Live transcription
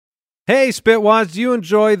Hey, Spitwads, do you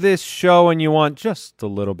enjoy this show and you want just a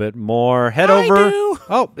little bit more? Head over. I do.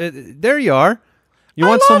 Oh, there you are. You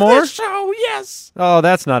want some more? This show, yes. Oh,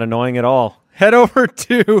 that's not annoying at all. Head over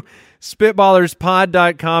to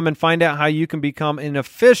SpitballersPod.com and find out how you can become an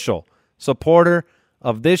official supporter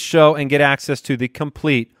of this show and get access to the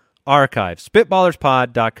complete archive.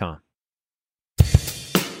 SpitballersPod.com.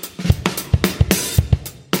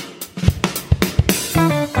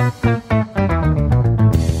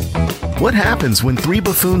 What happens when three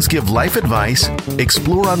buffoons give life advice,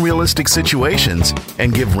 explore unrealistic situations,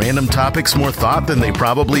 and give random topics more thought than they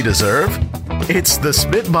probably deserve? It's the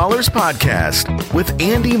Spitballers Podcast with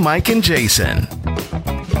Andy, Mike, and Jason.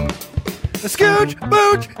 Scooch,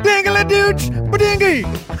 booch, dingle-a-dooch, ba-dingy.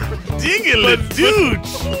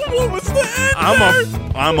 Dingle-a-dooch. What was that?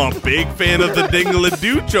 I'm a big fan of the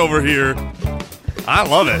dingle-a-dooch over here. I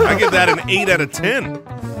love it. I give that an 8 out of 10.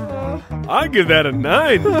 I give that a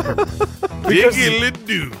 9.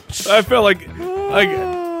 Dingle-a-dooch. I felt like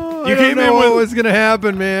You came in with what was going to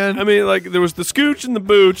happen, man. I mean, like there was the scooch and the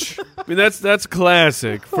booch. I mean, that's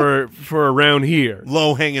classic for around here.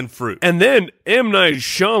 Low-hanging fruit. And then M. Night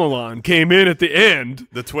Shyamalan came in at the end.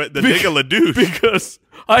 The dingle-a-dooch. Because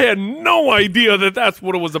I had no idea that that's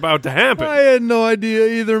what was about to happen. I had no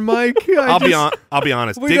idea either, Mike. I'll be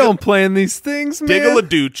honest. We don't plan these things, man.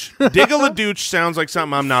 Diggle-a-dooch sounds like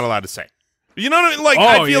something I'm not alled to say. You know what I mean? Like,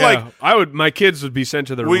 I feel like my kids would be sent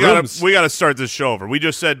to their rooms. We gotta start this show over. We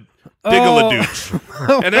just said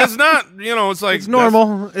diggle-a-dooch. And it's not, it's like... It's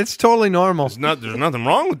normal. It's totally normal. There's nothing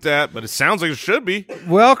wrong with that, but it sounds like it should be.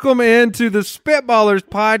 Welcome into the Spitballers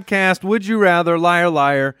Podcast. Would you rather, liar,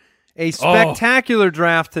 liar? A spectacular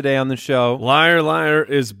draft today on the show. Liar, liar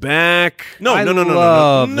is back. No. We're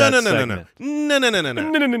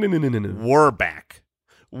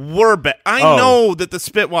back. I know that the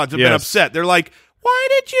Spitwads have been upset. They're like, why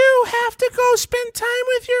did you have to go spend time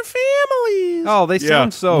with your families? Oh, they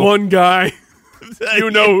sound so... One guy. You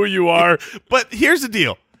know who you are. But here's the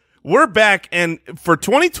deal. We're back, and for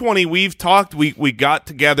 2020, we've talked. We got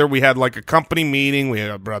together. We had like a company meeting. We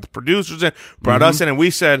brought the producers in, brought us in, and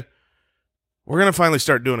we said, we're going to finally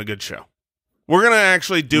start doing a good show. We're going to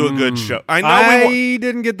actually do a good show. I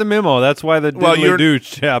didn't get the memo. That's why the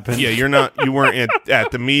douche happened. Yeah, you weren't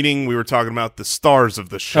at the meeting. We were talking about the stars of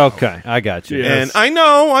the show. Okay, I got you. Yes. And I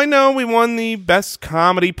know we won the Best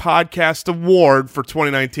Comedy Podcast Award for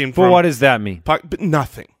 2019. But what does that mean? But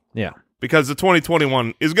nothing. Yeah. Because the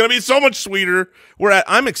 2021 is going to be so much sweeter.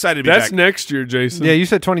 I'm excited to be back. That's next year, Jason. Yeah, you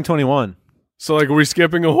said 2021. So, like, are we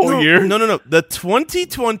skipping a whole year? No. The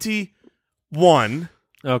 2021...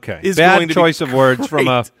 Okay. Is bad going to choice of words from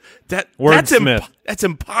a wordsmith. That's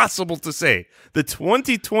impossible to say. The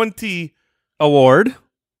 2020 award.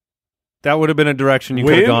 That would have been a direction you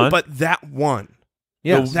could have gone. But that one.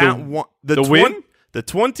 Yeah. The win? The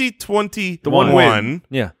 2020 one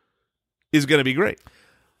yeah. is going to be great.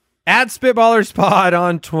 At SpitballersPod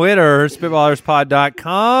on Twitter,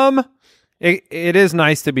 SpitballersPod.com. It is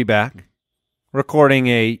nice to be back. Recording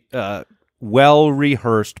a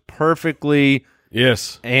well-rehearsed, perfectly...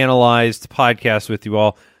 Yes. analyzed podcast with you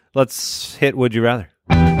all. Let's hit Would You Rather.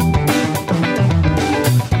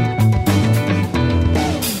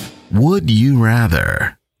 Would you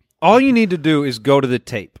rather? All you need to do is go to the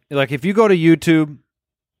tape. Like if you go to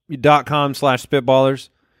youtube.com/spitballers,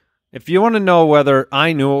 if you want to know whether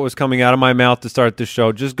I knew what was coming out of my mouth to start the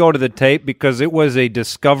show, just go to the tape because it was a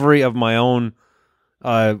discovery of my own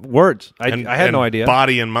words. I had no idea.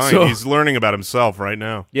 Body and mind. So, he's learning about himself right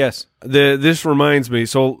now. Yes. This reminds me.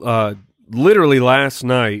 So, literally last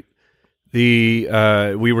night, we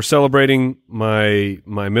were celebrating my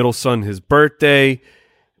middle son his birthday.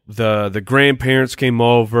 The grandparents came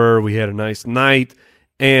over. We had a nice night,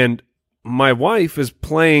 and my wife is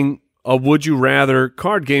playing a Would You Rather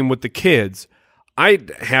card game with the kids. I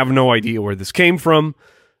have no idea where this came from.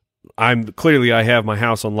 I have my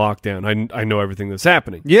house on lockdown. I know everything that's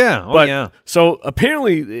happening. Yeah. So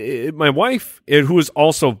apparently, my wife, who is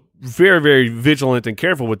also very, very vigilant and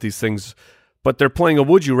careful with these things, but they're playing a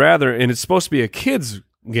Would You Rather, and it's supposed to be a kids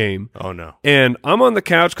game. Oh no! And I'm on the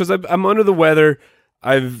couch because I'm under the weather.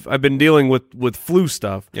 I've been dealing with flu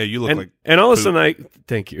stuff. Yeah, you look and all of a sudden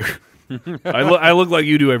thank you. I look like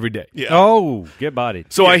you do every day. Yeah. Oh, get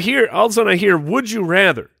bodied. So all of a sudden I hear Would You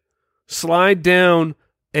Rather slide down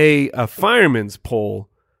a fireman's pole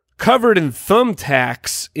covered in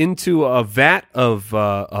thumbtacks into a vat of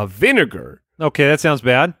vinegar. Okay, that sounds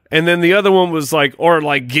bad. And then the other one was like, or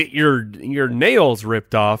like get your nails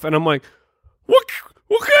ripped off. And I'm like, what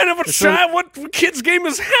kind of what kid's game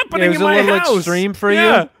is happening in my house? It was a little extreme for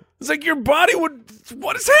you? It's like your body would.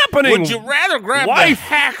 What is happening? Would you rather grab Wife.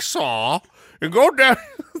 the hacksaw and go down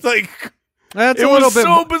like? That's It a little was bit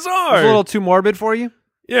so it's bizarre. a little too morbid for you.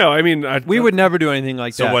 Yeah, I mean, We would never do anything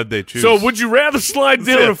like So that. what'd they choose? So would you rather slide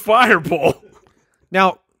down a fireball?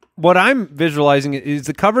 Now, what I'm visualizing is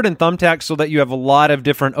it covered in thumbtacks so that you have a lot of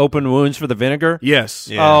different open wounds for the vinegar. Yes.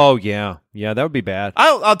 Yeah. Oh yeah, that would be bad.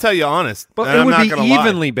 I'll tell you honest, But and it I'm would not be gonna lie.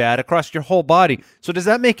 evenly bad across your whole body. So does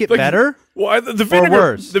that make it Like, better? Well, the vinegar.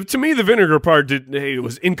 worse? To me, the vinegar part it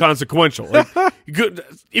was inconsequential. Like,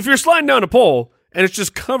 if you're sliding down a pole and it's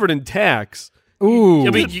just covered in tacks, Ooh,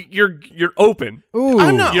 I mean, you're open. ooh.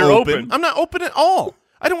 I'm not You're open. open. I'm not open at all.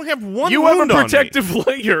 I don't have one You have a wound on me. protective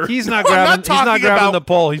layer. He's not No, I'm grabbing. not He's not talking grabbing about- the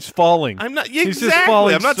pole. He's falling. I'm not He's just exactly.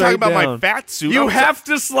 falling I'm not talking straight about my down. fat suit. You I'm have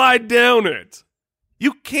to slide down it.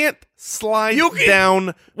 You can't slide You can-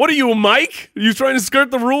 down. What are you, Mike? Are you trying to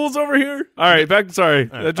skirt the rules over here? All right, back. Sorry,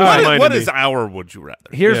 that just What, reminded what me. is our would you rather?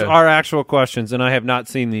 Here's Yeah. our actual questions, and I have not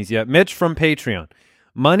seen these yet. Mitch from Patreon.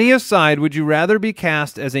 Money aside, would you rather be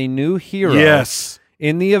cast as a new hero Yes.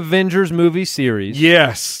 in the Avengers movie series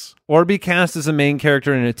Yes. or be cast as a main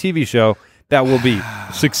character in a TV show that will be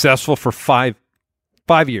successful for five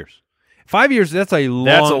years? 5 years, that's a long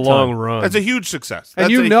That's a long time. run. That's a huge success.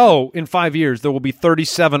 And in 5 years, there will be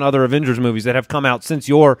 37 other Avengers movies that have come out since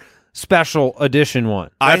your special edition one.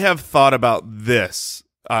 I have thought about this.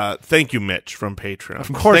 Thank you, Mitch from Patreon.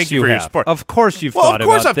 Of course Thank you for your have. support. Of course you've Well, thought of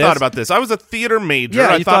course about I've this. thought about this. I was a theater major. Yeah,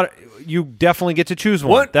 I you thought you definitely get to choose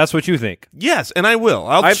one. What? That's what you think. yes, and I will.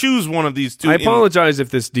 I'll choose one of these two. I apologize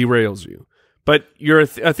if this derails you, but you're a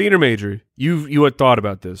theater major. You had thought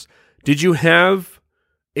about this. Did you have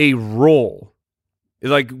a role,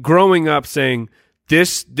 like growing up, saying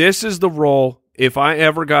this is the role? If I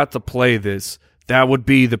ever got to play this, that would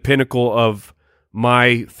be the pinnacle of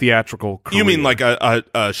my theatrical career. You mean like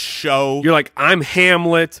a show? You're like, I'm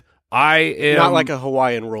Hamlet. I am Not like a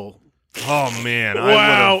Hawaiian roll. Oh man!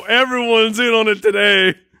 Wow, everyone's in on it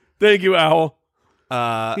today. Thank you, Owl.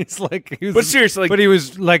 It's like, But seriously, but he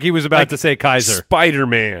was about to say Kaiser.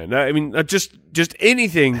 Spider-Man. I mean, just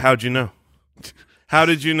anything. How'd you know? How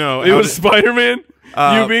did you know? It was Spider-Man.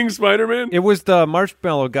 You being Spider-Man. It was the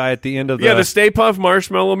marshmallow guy at the end of the. Yeah, the Stay Puft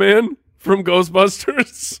Marshmallow Man from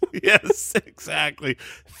Ghostbusters. yes, exactly.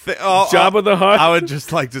 Jabba the Hutt. I would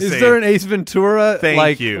just like to Is say, there an Ace Ventura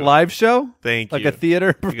Thank you. live show? Thank like you. a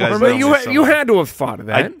theater guys performance. know But me so you much. had to have thought of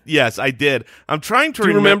that. Yes, I did. I'm trying to Do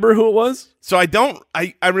you remember who it was? So I don't.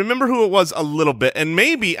 I remember who it was a little bit, and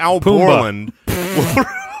maybe Al Pumbaa. Borland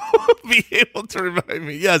will be able to remind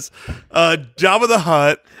me. Yes, Jabba the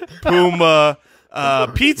Hutt, Pumbaa,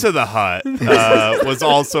 Pizza the Hut was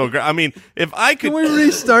also great. I mean, if I could. Can we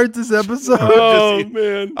restart this episode? Oh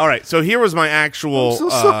man! All right, so here was my actual so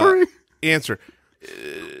sorry. answer.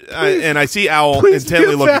 And I see Owl please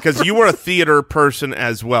intently be looking back. because you were a theater person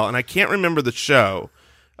as well, and I can't remember the show,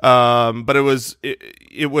 but it was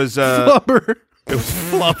Flubber. it was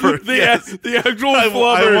Flubber. The, yes. the actual I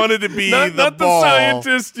Flubber. wanted to be not the the ball.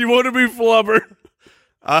 scientist. You want to be Flubber.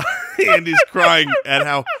 Andy's crying at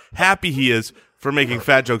how happy he is for making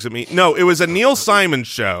fat jokes at me. No, it was a Neil Simon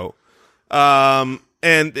show, and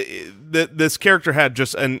this character had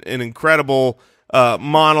just an incredible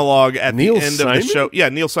monologue at Neil the end of Simon? the show. Yeah,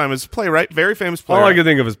 Neil Simon's playwright, very famous All I playwright. can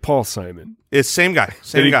think of is Paul Simon. It's same guy, Did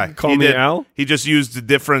same he guy. call me did- Al? He just used the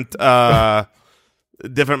different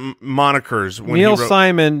monikers. When Neil he wrote,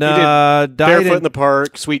 Simon died Barefoot in in the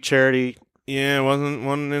Park, Sweet Charity. Yeah, it wasn't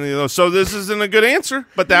any of those. So this isn't a good answer,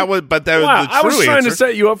 but that was Wow, the true I was trying answer. to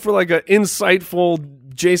set you up for like an insightful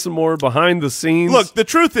Jason Moore behind the scenes. Look, the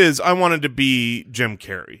truth is, I wanted to be Jim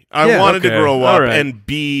Carrey. I Yeah, wanted to okay. grow All up right. and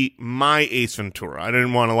be my Ace Ventura. I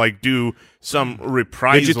didn't want to like do some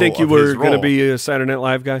reprisal. did you think you of were his going to role. be a Saturday Night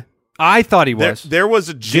Live guy? I thought he There, was. there was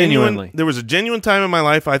a Genuinely. There was a genuine time in my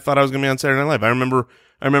life I thought I was going to be on Saturday Night Live. I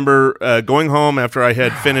remember going home after I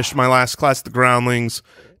had finished my last class at the Groundlings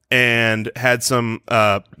and had some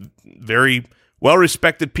very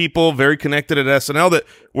well-respected people, very connected at SNL that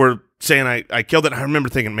were saying I killed it. I remember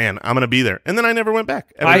thinking, man, I'm going to be there. And then I never went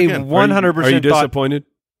back ever I again. 100% Are you thought. disappointed?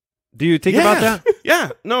 Do you think about that? Yeah,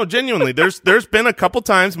 no, genuinely. There's been a couple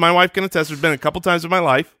times, my wife can attest, there's been a couple times in my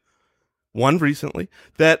life, one recently,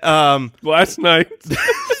 that Last night.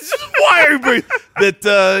 why are you breathing? That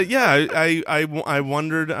I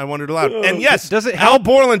wondered aloud. And yes, Does it Al help?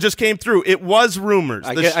 Borland just came through. It was rumors.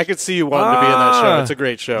 I could see you wanting to be in that show. Ah. It's a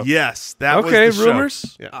great show. Yes, that Okay, was the show.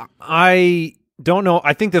 rumors? Yeah. I don't know.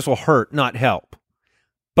 I think this will hurt, not help.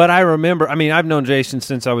 But I remember, I've known Jason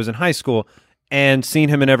since I was in high school and seen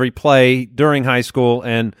him in every play during high school.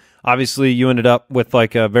 And obviously you ended up with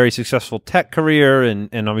like a very successful tech career. And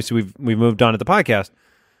obviously we've moved on to the podcast.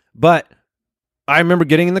 But I remember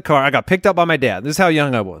getting in the car. I got picked up by my dad. This is how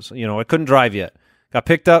young I was. I couldn't drive yet. Got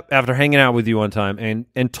picked up after hanging out with you one time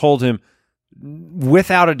and told him,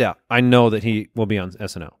 without a doubt, I know that he will be on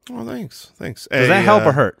SNL. Oh, thanks. Does that help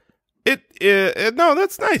or hurt? No,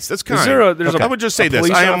 that's nice. That's kind. I would just say this.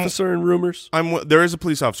 Police officer in rumors. There is a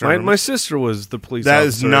police officer. My sister was the police That officer.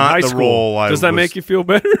 is not in high the school. role. Does that make you feel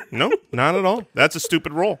better? No, not at all. That's a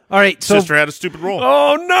stupid role. All right, so Sister had a stupid role.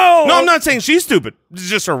 Oh no! No, I'm not saying she's stupid. It's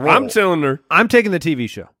just her role. I'm telling her. I'm taking the TV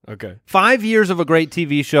show. Okay. 5 years of a great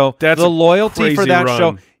TV show. That's the a loyalty for crazy that run.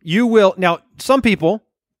 show. You will now. Some people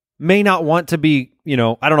may not want to be. I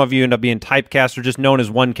don't know if you end up being typecast or just known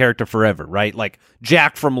as one character forever, right? Like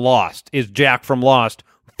Jack from Lost is Jack from Lost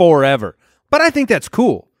forever. But I think that's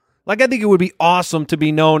cool. Like I think it would be awesome to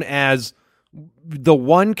be known as the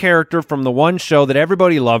one character from the one show that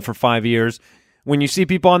everybody loved for 5 years. When you see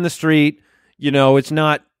people on the street, it's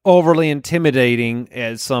not overly intimidating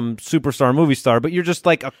as some superstar movie star, but you're just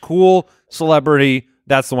like a cool celebrity.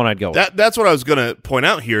 That's the one I'd go with. That's what I was going to point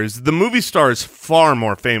out here is the movie star is far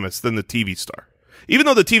more famous than the TV star. Even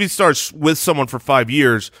though the TV star is with someone for 5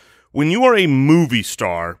 years, when you are a movie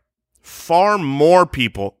star, far more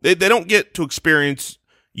people, they don't get to experience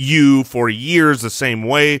you for years the same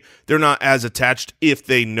way. They're not as attached if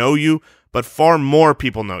they know you, but far more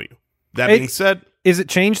people know you. That being said, is it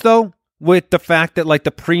changed though with the fact that like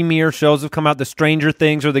the premier shows have come out, the Stranger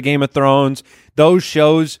Things or the Game of Thrones, those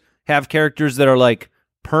shows have characters that are like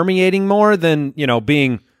permeating more than,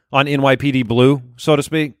 being on NYPD Blue, so to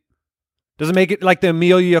speak? Does it make it like the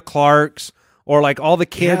Amelia Clarks or like all the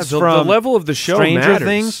kids the from level of the show Stranger matters.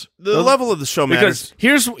 Things? the level of the show matters.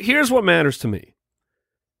 Because here's what matters to me.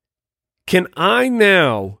 Can I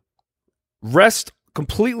now rest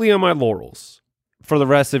completely on my laurels, For the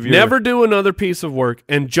rest of your never do another piece of work,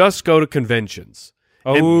 and just go to conventions?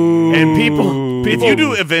 Oh. And people, If you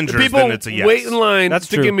do Avengers, people then it's a yes. wait in line That's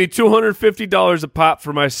to true. give me $250 a pop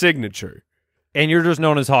for my signature. and you're just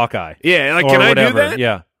known as Hawkeye. Yeah, like or can whatever. I do that?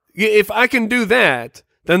 Yeah. If I can do that,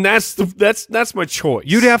 then that's my choice.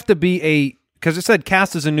 You'd have to be because it said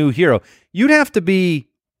cast as a new hero. You'd have to be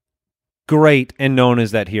great and known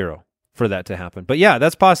as that hero for that to happen. But yeah,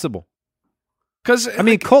 that's possible. because I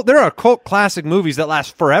mean, there are cult classic movies that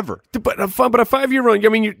last forever. but a 5-year run. I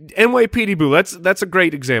mean, NYPD Blue. That's a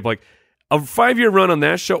great example. Like a 5-year run on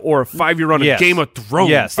that show or a 5-year run Yes. of Game of Thrones.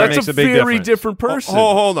 Yes, that that's makes a a big very difference. different person.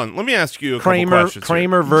 Hold on. Let me ask you a couple questions.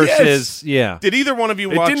 Kramer versus yeah. Did either one of you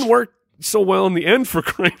It watch? didn't work so well in the end for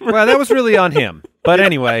Kramer. Well, that was really on him. But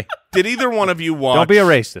anyway, Did either one of you watch? don't be a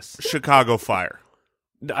racist. Chicago Fire.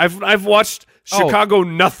 I've watched Chicago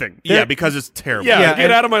Nothing. Yeah, because it's terrible. Yeah, Yeah, get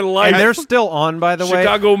and- out of my life. And they're still on, by the way.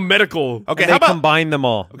 Chicago Medical. Okay, And how they about combine them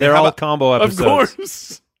all. They're how all about- combo Of episodes.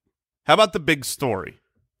 course. how about The Big Story?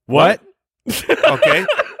 What? Okay.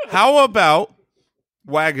 How about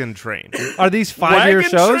Wagon Train? Are these 5-year Wagon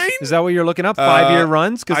shows? Train? Is that what you're looking up? 5-year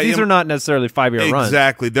runs? I Because these am- are not necessarily 5-year runs.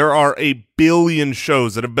 Exactly. There are a billion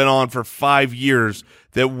shows that have been on for 5 years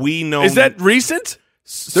that we know. Is that recent?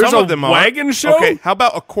 some there's of a them are. wagon show? Okay. How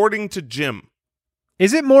about According to Jim?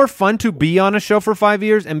 Is it more fun to be on a show for 5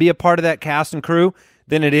 years and be a part of that cast and crew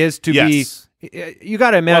than it is to Yes. be? You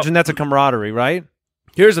got to imagine that's a camaraderie, right?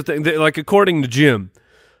 Here's the thing. Like according to Jim,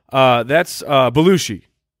 that's Belushi.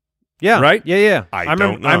 Yeah. Right? Yeah. I remember,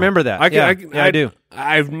 don't know. I remember that. I do.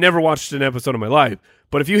 I've never watched an episode of my life,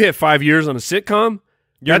 but if you hit 5 years on a sitcom,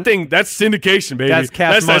 that's syndication, baby. That's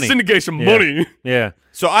cash That's money. that syndication Yeah. money. Yeah.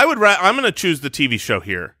 So I'm going to choose the TV show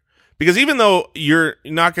here because even though you're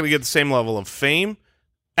not going to get the same level of fame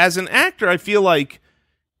as an actor, I feel like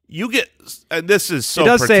you get. This is so. It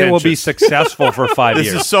does say it will be pretentious. successful for 5 This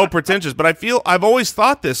years. is so pretentious, but I've always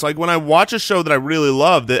thought this. Like when I watch a show that I really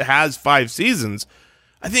love that has 5 seasons,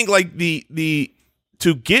 I think like the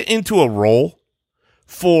to get into a role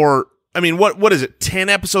for. I mean, what is it? 10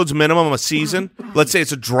 episodes minimum a season. Let's say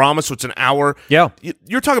it's a drama, so it's an hour. Yeah.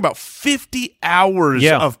 You're talking about 50 hours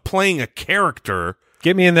Yeah. of playing a character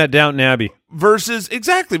Get me in that Downton Abbey. versus a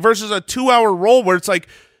 2-hour role where it's like,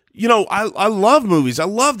 I love movies. I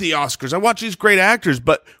love the Oscars. I watch these great actors.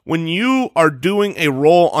 But when you are doing a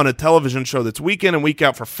role on a television show that's week in and week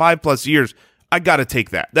out for 5+ years, I got to take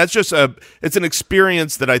that. That's just it's an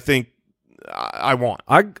experience that I think I want.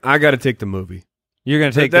 I got to take the movie. You're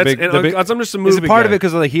going to take That's- the big. and The big I'm just a movie is it part of guy. it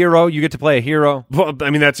because of the hero? You get to play a hero. Well,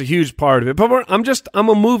 I mean, that's a huge part of it. But I'm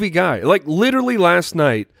a movie guy. Like literally last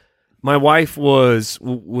night, my wife was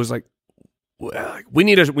like, we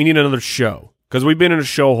need another show because we've been in a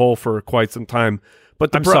show hole for quite some time.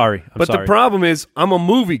 But I'm sorry. the problem is I'm a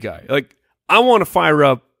movie guy. Like I want to fire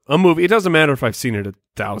up a movie. It doesn't matter if I've seen it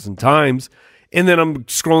 1,000 times. And then I'm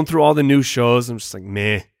scrolling through all the new shows. I'm just like,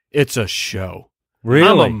 meh. It's a show. Really?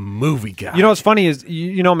 I'm a movie guy. You know what's funny is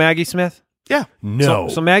you know Maggie Smith? Yeah. no.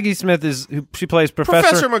 So Maggie Smith she plays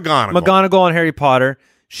Professor McGonagall. McGonagall on Harry Potter.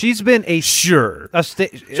 She's been a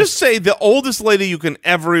Just say the oldest lady you can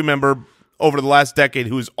ever remember over the last decade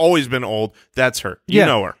who's always been old. That's her. You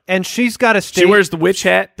know her. And she's got a stage. she wears the witch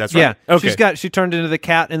hat. That's right. Yeah. Okay. She turned into the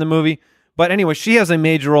cat in the movie. But anyway, she has a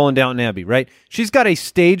major role in Downton Abbey, right? She's got a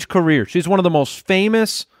stage career. She's one of the most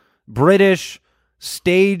famous British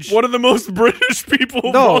stage. One of the most British people.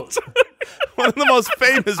 of No. all time. One of the most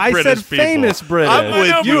famous I British said people. famous British. I'm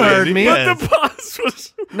with You heard Andy. me. Yes. But the boss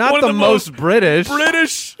was Not one the of most British.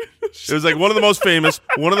 British. It was like one of the most famous,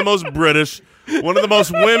 one of the most British, one of the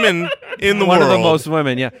most women in the One world. of the most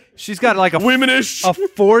women, yeah. She's got like a Womenish.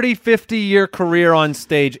 40, 50-year career on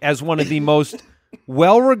stage as one of the most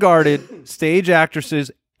well-regarded stage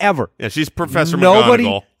actresses ever. Yeah, she's Professor Nobody.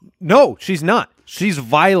 McGonagall. No, she's not. She's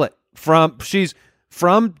Violet from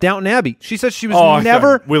Downton Abbey. She says she was Oh, I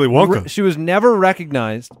never thought Willy Wonka. she was never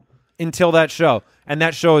recognized until that show, and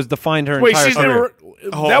that show has defined her Wait, entire she's career.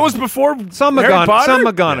 never. That was before Some Harry Potter? Some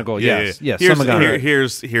McGonagall, yes. Here's, some McGonagall.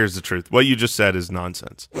 here's the truth. What you just said is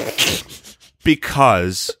nonsense.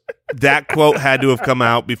 Because that quote had to have come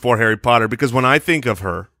out before Harry Potter. Because when I think of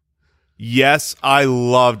her, yes, I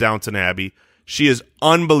love Downton Abbey. She is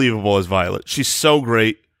unbelievable as Violet. She's so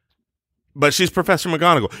great. But she's Professor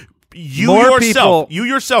McGonagall. You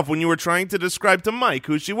yourself, when you were trying to describe to Mike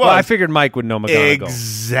who she was. Well, I figured Mike would know McGonagall.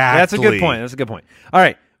 Exactly. That's a good point. That's a good point. All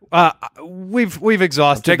right. We've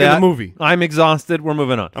exhausted I'm taking that. the movie. I'm exhausted. We're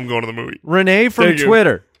moving on. I'm going to the movie. Renee from Thank you.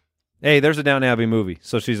 Twitter. Hey, there's a Downton Abbey movie,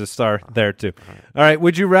 so she's a star there too. All right.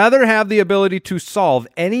 Would you rather have the ability to solve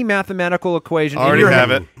any mathematical equation Already have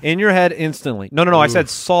it. in your head instantly? No. I said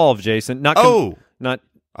solve, Jason. Not not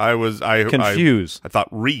I confuse. I thought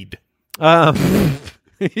read.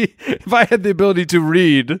 If I had the ability to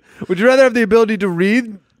read, would you rather have the ability to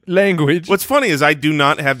read language? What's funny is I do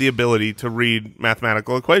not have the ability to read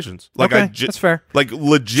mathematical equations. Like Okay, that's fair. Like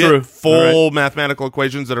legit True. full mathematical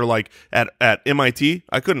equations that are like at MIT.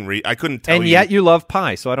 I couldn't read. I couldn't tell And you. yet you love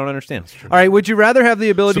pi, so I don't understand. All right, would you rather have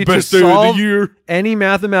the ability to best day of the solve year. any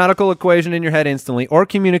mathematical equation in your head instantly or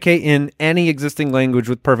communicate in any existing language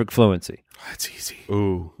with perfect fluency? That's easy.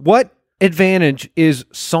 Ooh. What advantage is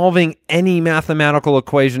solving any mathematical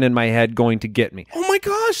equation in my head going to get me? Oh my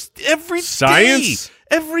gosh! Science?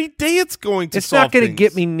 Every day it's going to. It's solve not going to things.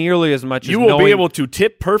 get me nearly as much as You will knowing- be able to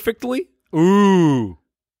tip perfectly? Ooh.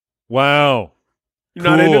 Wow. You're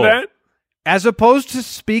not into Cool. that? As opposed to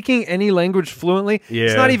speaking any language fluently, it's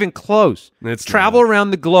Yeah. not even close. It's Travel not.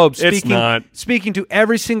 around the globe It's not. speaking to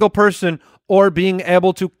every single person or being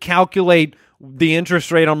able to calculate the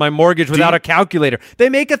interest rate on my mortgage without a calculator. They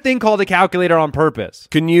make a thing called a calculator on purpose.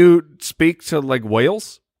 Can you speak to like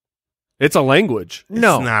whales? It's a language.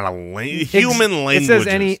 No. It's not a human language. It says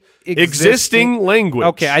any Existing language.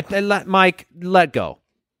 Okay, I let Mike let go.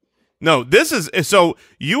 No, this is so.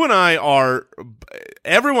 You and I are.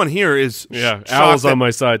 Everyone here is. Yeah, shocked Owl's at- on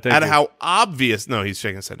my side. Thank at you. how obvious. No, he's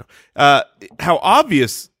shaking his head. No, how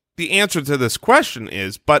obvious the answer to this question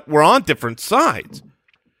is. But we're on different sides.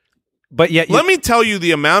 But yet, Let me tell you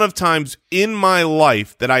the amount of times in my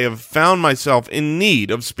life that I have found myself in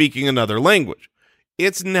need of speaking another language.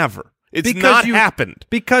 It's never. It's Because not you- happened.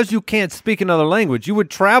 because you can't speak another language, you would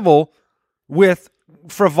travel with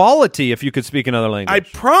frivolity if you could speak another language. I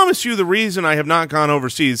promise you the reason I have not gone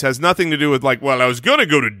overseas has nothing to do with like, well, I was going to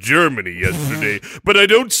go to Germany yesterday, but I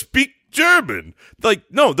don't speak German. Like,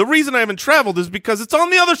 no, the reason I haven't traveled is because it's on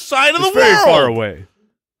the other side of It's the very world. far away.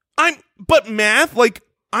 But math, like,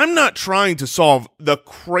 I'm not trying to solve the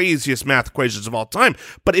craziest math equations of all time,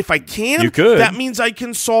 but if I can, You could. that means I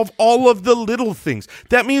can solve all of the little things.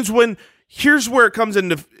 That means here's where it comes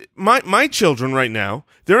into my children right now,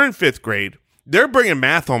 they're in 5th grade. They're bringing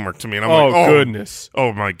math homework to me, and I'm Oh, like, oh, goodness.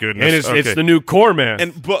 Oh, my goodness. And it's Okay. the new core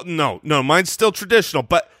math. But no, mine's still traditional,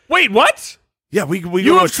 but Wait, what? yeah, we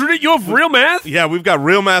You have real math? yeah, we've got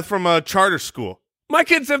real math from a charter school. My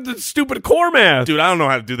kids have the stupid core math. Dude, I don't know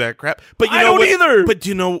how to do that crap. But you I know don't what- either. But do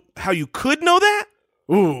you know how you could know that?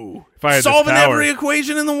 Ooh, if I had Solving this power. every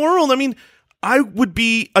equation in the world. I mean, I would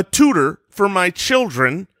be a tutor for my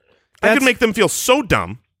children. I could That's- make them feel so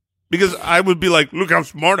dumb because I would be like, look how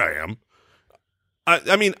smart I am.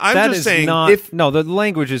 I mean, I'm That just is saying. not. No, the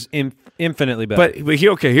language is infinitely better. But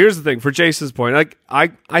here's the thing. For Jason's point, like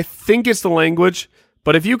I think it's the language,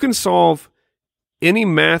 but if you can solve any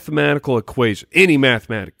mathematical equation,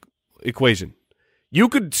 you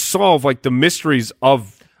could solve like the mysteries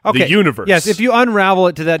of the universe. Yes, if you unravel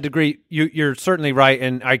it to that degree, you're certainly right,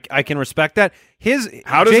 and I can respect that.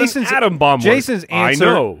 How does Jason's an atom bomb work? Jason's I answer.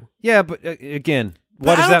 know. Yeah, but again,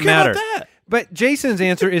 What does I that don't care matter? about that. But Jason's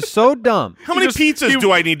answer is so dumb. How many pizzas he-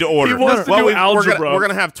 do I need to order? he wants to do algebra. We're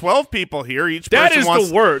gonna have 12 people here. Each That person is wants,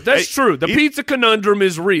 the word. That's true. The each- pizza conundrum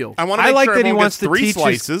is real. I want to I make like sure that he everyone wants gets to 3 teach us-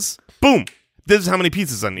 slices. Boom. This is how many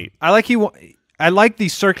pizzas I need. I like the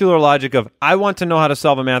circular logic of I want to know how to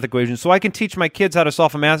solve a math equation so I can teach my kids how to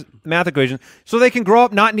solve a math equation so they can grow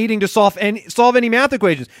up not needing to solve any math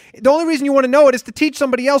equations. The only reason you want to know it is to teach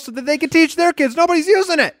somebody else so that they can teach their kids. Nobody's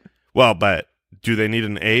using it. Well, but do they need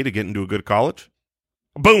an A to get into a good college?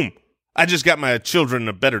 Boom. I just got my children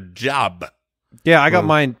a better job. Yeah, I got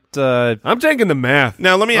mine. I'm taking the math.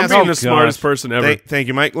 Now, let me I'm ask being you. the smartest person ever. Thank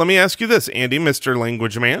you, Mike. Let me ask you this, Andy, Mr.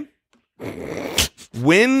 Language Man.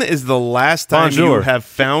 When is the last time you Bonjour. have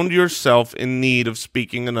found yourself in need of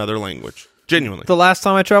speaking another language? Genuinely. The last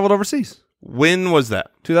time I traveled overseas, When was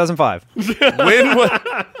that? 2005. When was,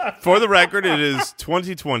 for the record, it is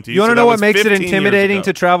 2020. You want so to that know what was makes it 15 years intimidating ago.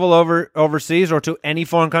 to travel overseas or to any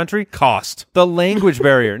foreign country? Cost. The language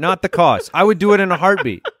barrier, not the cost. I would do it in a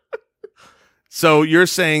heartbeat. So you're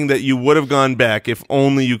saying that you would have gone back if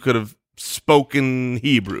only you could have spoken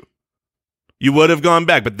Hebrew. You would have gone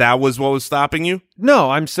back, but that was what was stopping you?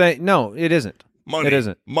 No, I'm saying no. It isn't. Money. It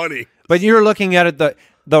isn't. Money. But you're looking at it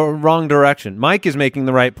the wrong direction. Mike is making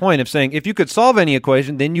the right point of saying if you could solve any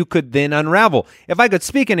equation, then you could then unravel. If I could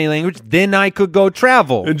speak any language, then I could go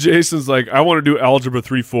travel. And Jason's like, I want to do algebra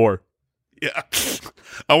 3-4. Yeah.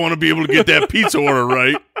 I want to be able to get that pizza order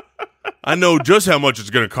right. I know just how much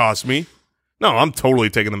it's going to cost me. No, I'm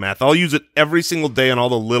totally taking the math. I'll use it every single day on all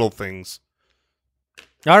the little things.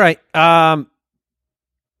 All right.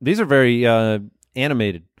 These are very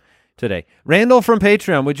animated today. Randall from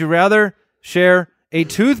Patreon, would you rather share a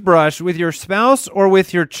toothbrush with your spouse or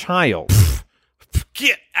with your child?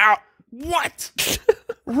 Get out. What?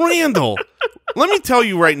 Randall. Let me tell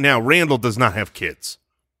you right now, Randall does not have kids.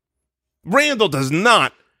 Randall does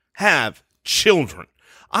not have children.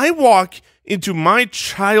 I walk into my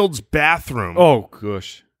child's bathroom, Oh,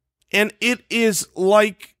 gosh. and it is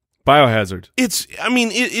like Biohazard.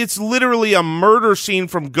 it's literally a murder scene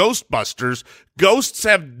from Ghostbusters. Ghosts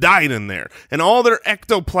have died in there, and all their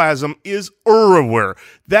ectoplasm is everywhere.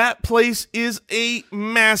 That place is a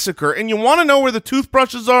massacre. And you want to know where the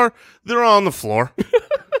toothbrushes are? They're on the floor.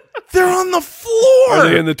 They're on the floor. Are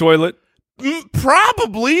they in the toilet?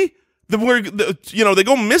 Probably. They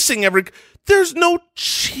go missing every. There's no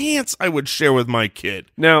chance I would share with my kid.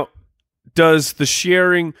 Now, does the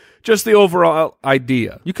sharing, just the overall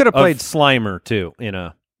idea? You could have played Slimer too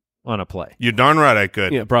on a play. You're darn right I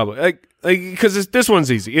could. Yeah, probably. Because this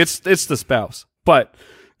one's easy. It's the spouse. But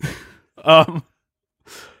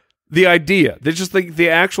the idea, the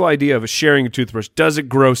actual idea of sharing a toothbrush, does it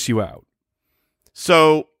gross you out?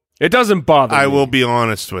 So It doesn't bother me. I will be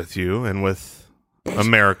honest with you and with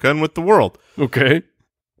America and with the world. Okay.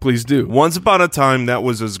 Please do. Once upon a time, that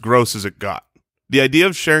was as gross as it got. The idea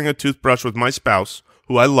of sharing a toothbrush with my spouse,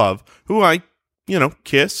 who I love, who I,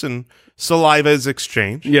 kiss and saliva is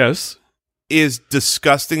exchanged, Yes. is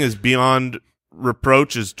disgusting, is beyond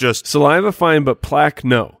reproach, is just... Saliva, fine, but plaque,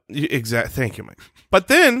 no. Thank you, Mike. But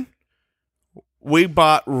then, we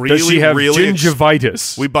bought really, Does she have really...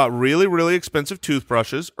 gingivitis? we bought really, really expensive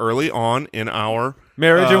toothbrushes early on in our...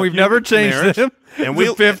 Marriage, and we've never changed marriage. them. And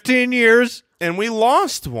For 15 years. And we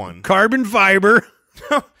lost one. Carbon fiber.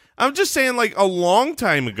 I'm just saying, like, a long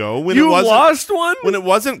time ago, when You it wasn't... lost one? When it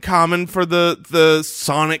wasn't common for the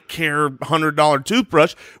Sonic Care $100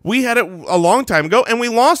 toothbrush, we had it a long time ago, and we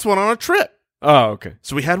lost one on a trip. Oh, okay.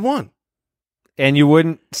 So we had one. And you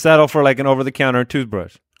wouldn't settle for like an over-the-counter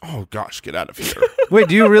toothbrush. Oh, gosh, get out of here. Wait,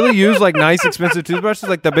 do you really use like nice, expensive toothbrushes,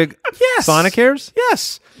 like the big Yes. Sonic hairs?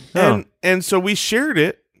 Yes. Oh. And so we shared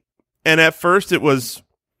it, and at first it was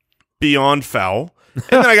beyond foul.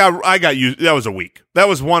 And then I got used. That was a week. That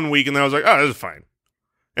was 1 week, and then I was like, oh, this is fine.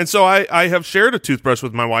 And so I have shared a toothbrush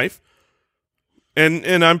with my wife,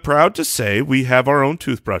 and I'm proud to say we have our own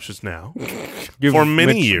toothbrushes now. You've For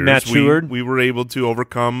many years, matured. we were able to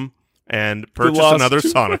overcome and purchase loss. another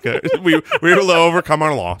Sonic. we were able to overcome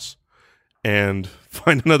our loss and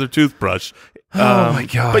find another toothbrush. Oh, my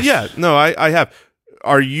gosh. But yeah, no, I have.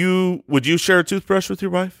 Would you share a toothbrush with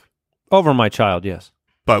your wife? Over my child, yes.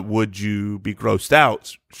 But would you be grossed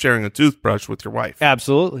out sharing a toothbrush with your wife?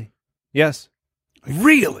 Absolutely. Yes.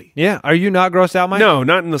 Really? Yeah. Are you not grossed out, Mike? No,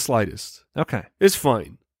 not in the slightest. Okay. It's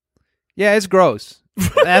fine. Yeah, it's gross.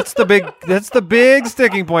 That's the big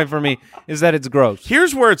sticking point for me is that it's gross.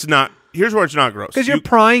 Here's where it's not gross. Because you're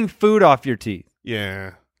prying food off your teeth.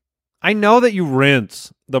 Yeah. I know that you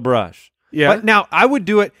rinse the brush, Yeah. But now I would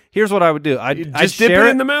do it. Here's what I would do. I'd just dip share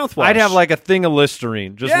it in the mouthwash. I'd have like a thing of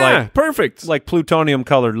Listerine, just perfect. like plutonium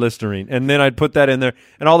colored Listerine, and then I'd put that in there,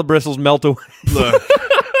 and all the bristles melt away. Look,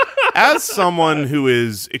 as someone who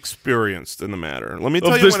is experienced in the matter, let me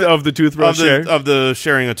tell you of the toothbrush share. of the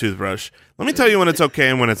sharing a toothbrush. Let me tell you when it's okay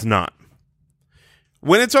and when it's not.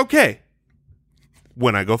 When it's okay,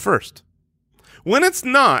 when I go first. When it's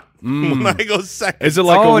not, when I go second. Is it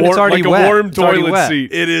like and it's already wet. warm It's already toilet wet.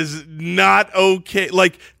 seat? It is not okay.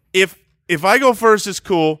 Like if I go first, it's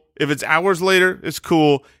cool. If it's hours later, it's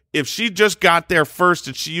cool. If she just got there first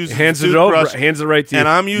and she uses Hands the it over. toothbrush, Hands it right to you. and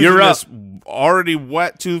I'm using You're up. this already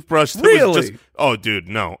wet toothbrush. That Really? was just, oh, dude,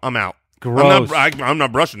 no, I'm out. Gross. I'm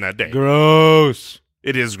not brushing that day. Gross.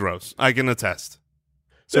 It is gross. I can attest.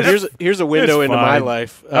 So here's a window It's into my fine.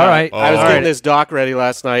 life. All right. I was All getting right. this doc ready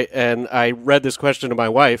last night, and I read this question to my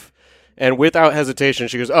wife, and without hesitation,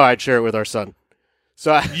 she goes, "Oh, I'd share it with our son."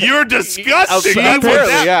 So You're disgusting. That's what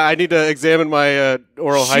apparently, that- yeah, I need to examine my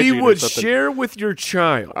oral She hygiene. would or something. share with your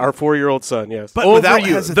child Our 4-year-old son. Yes, But over without you,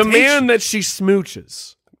 the hesitation. man that she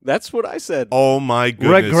smooches. that's what I said. Oh my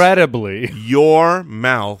goodness. Regrettably. Your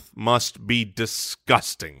mouth must be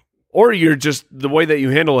disgusting. Or you're just the way that you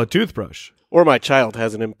handle a toothbrush. Or my child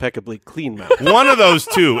has an impeccably clean mouth. One of those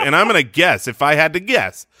two, and I'm going to guess, if I had to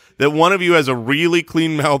guess, that one of you has a really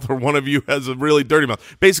clean mouth or one of you has a really dirty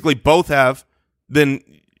mouth. Basically, both have, then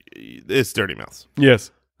it's dirty mouths.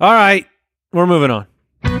 Yes. All right. We're moving on.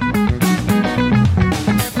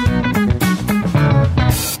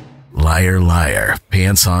 Liar, liar,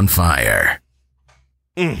 pants on fire.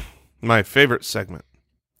 My favorite segment.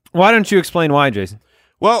 Why don't you explain why, Jason?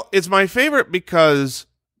 Well, it's my favorite because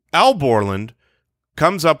Al Borland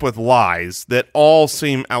comes up with lies that all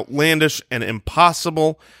seem outlandish and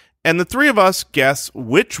impossible, and the three of us guess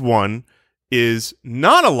which one is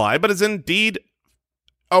not a lie, but is indeed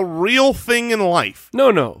a real thing in life. No.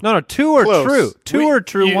 No, two are Close. true. Two are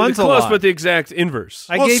true. One's a close, lie. but the exact inverse.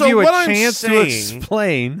 I Well, gave so you a what I'm chance to saying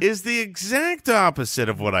explain. Is the exact opposite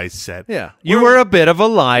of what I said. Yeah. You were a bit of a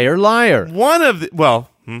liar. One of the, well,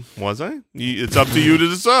 was I? It's up to you to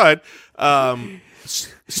decide.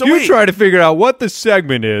 So You wait. try to figure out what the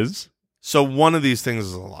segment is. So one of these things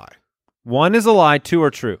is a lie. One is a lie, two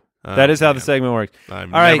are true. That is how the man. segment works.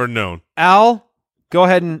 I've All right. never known. Al, go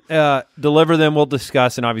ahead and deliver them. We'll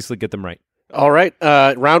discuss and obviously get them right. All right,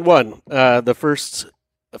 round one. The first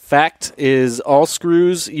fact is all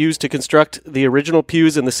screws used to construct the original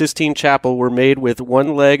pews in the Sistine Chapel were made with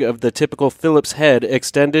one leg of the typical Phillips head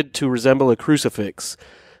extended to resemble a crucifix.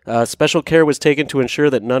 Special care was taken to ensure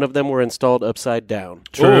that none of them were installed upside down.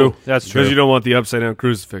 True. That's true. Because you don't want the upside down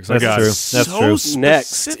crucifix. I That's got true. it. That's true.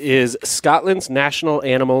 Next is Scotland's national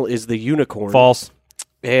animal is the unicorn. False.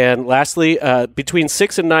 And lastly, between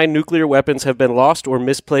 6 and 9 nuclear weapons have been lost or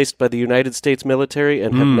misplaced by the United States military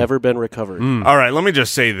and have never been recovered. All right, let me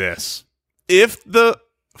just say this. If the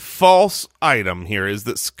false item here is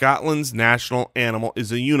that Scotland's national animal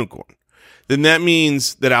is a unicorn, then that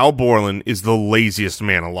means that Al Borland is the laziest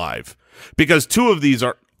man alive. Because two of these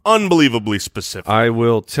are unbelievably specific. I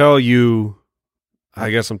will tell you,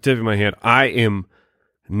 I guess I'm tipping my hand. I am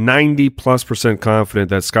 90+% confident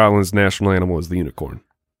that Scotland's national animal is the unicorn.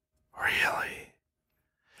 Really?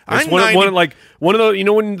 It's I'm one 90 of the, you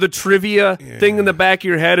know, when the trivia thing in the back of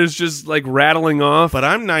your head is just like rattling off. But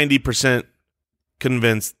I'm 90%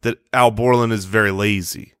 convinced that Al Borland is very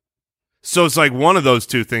lazy. So it's like one of those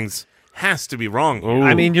two things has to be wrong. Ooh.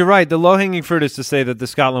 I mean, you're right. The low-hanging fruit is to say that the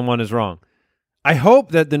Scotland one is wrong. I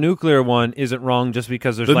hope that the nuclear one isn't wrong just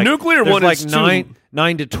because there's The like nuclear there's one like is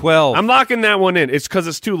nine to 12. I'm locking that one in. It's because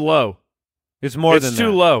it's too low. It's more it's than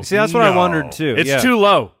too that. low. See, that's what I No. wondered too. It's yeah. too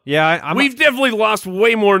low. Yeah, I'm, We've definitely lost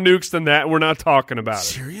way more nukes than that. We're not talking about it.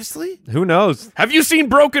 Seriously? who knows? Have you seen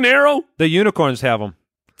Broken Arrow? The unicorns have them.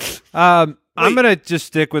 I'm gonna just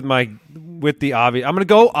stick with the obvious. I'm gonna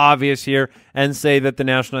go obvious here and say that the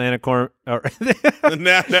national anicorn or The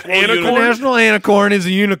national the unicorn? national anicorn is a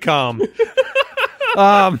unicom.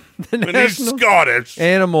 The And he's national Scottish.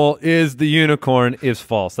 animal is the unicorn is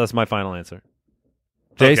false. That's my final answer.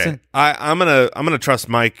 Jason, Okay. I'm gonna trust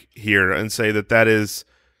Mike here and say that is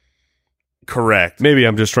correct. Maybe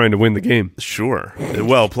I'm just trying to win the game. Sure.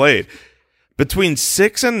 Well played. Between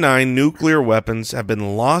 6 and 9 nuclear weapons have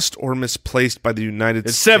been lost or misplaced by the United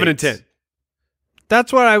It's States. 7 and 10.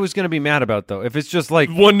 that's what I was gonna be mad about though. If it's just like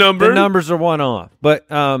One number. the numbers are one off. But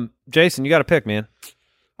Jason, you got to pick, man.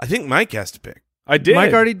 I think Mike has to pick. I did.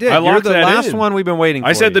 Mike already did. I You're locked the that last in. one we've been waiting for.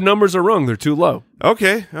 I said you. the numbers are wrong. They're too low.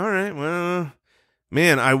 Okay. All right. Well,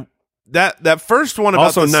 man, that first one about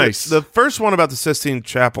Also nice. the first one about the Sistine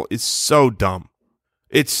Chapel is so dumb.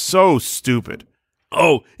 It's so stupid.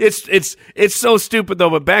 Oh, it's so stupid though.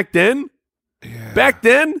 But back then,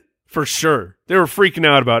 for sure, they were freaking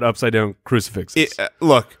out about upside down crucifixes.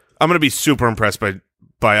 Look, I'm going to be super impressed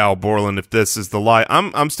by Al Borland if this is the lie.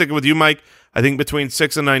 I'm sticking with you, Mike. I think between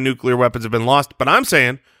 6 and 9 nuclear weapons have been lost, but I'm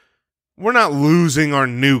saying we're not losing our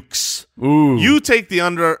nukes. Ooh, You take the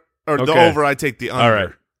under or the Okay. over. I take the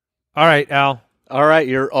under. All right, Al. All right,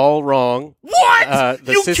 you're all wrong. What?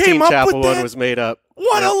 The You Sistine came up Chapel with one that? was made up.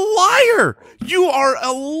 What a liar! You are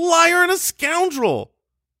a liar and a scoundrel.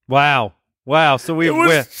 Wow. So we it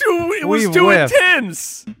was too whiffed.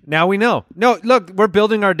 intense. Now we know. No, look, we're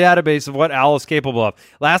building our database of what Al is capable of.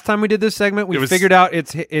 Last time we did this segment, we It was- figured out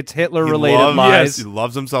it's Hitler-related He lies. he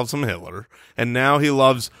loves himself some Hitler, and now he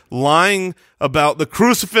loves lying about the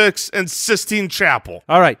crucifix and Sistine Chapel.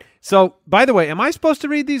 All right. So, by the way, am I supposed to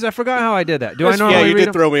read these? I forgot how I did that. Do I Yeah, normally you read did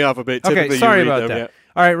them? throw me off a bit. Okay, Typically, sorry you read about them, that.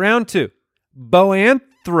 All right, round 2.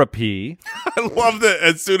 Boanthropy. I love that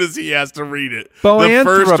as soon as he has to read it. The Boanthropy.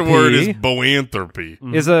 first word is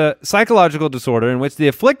boanthropy. Is a psychological disorder in which the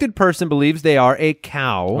afflicted person believes they are a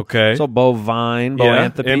cow. Okay. So bovine, Yeah,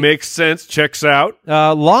 boanthropy. it makes sense. Checks out.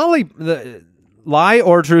 Lie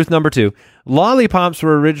or truth number 2. Lollipops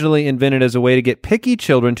were originally invented as a way to get picky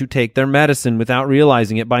children to take their medicine without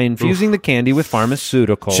realizing it by infusing the candy with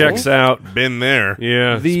pharmaceuticals. Checks out. Been there.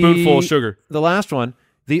 Yeah, The- spoonful of sugar. The last one.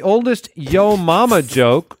 The oldest Yo Mama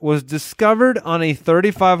joke was discovered on a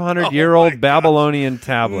 3,500-year-old Babylonian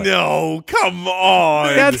tablet. No, come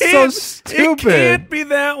on. That's so stupid. It can't be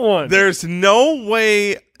that one. There's no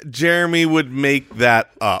way Jeremy would make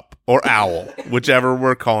that up, or Owl, whichever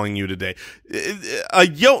we're calling you today.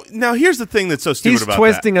 Now, here's the thing that's so stupid He's about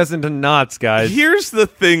twisting us into knots, that. guys. Here's the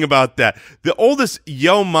thing about that. The oldest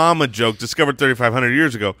Yo Mama joke discovered 3,500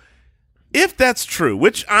 years ago. If that's true,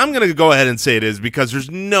 which I'm going to go ahead and say it is because there's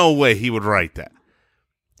no way he would write that.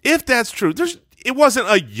 If that's true, it wasn't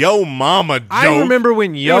a Yo Mama joke. I remember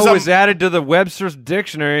when Yo was was, a- added to the Webster's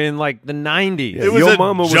Dictionary in like the 90s. It was Yo a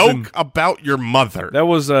Mama was joke in- about your mother. That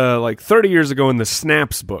was like 30 years ago in the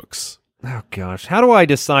Snaps books. Oh, gosh. How do I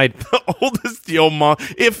decide? The oldest Yo Mama.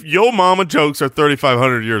 If Yo Mama jokes are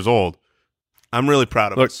 3,500 years old, I'm really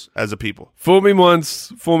proud of Look. us as a people. Fool me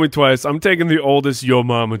once, fool me twice. I'm taking the oldest Yo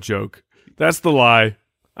Mama joke. That's the lie.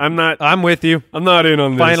 I'm not I'm with you. in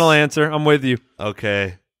on this. Final answer. I'm with you.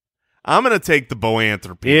 Okay. I'm going to take the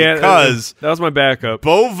boanthropy Yeah, because that was my backup.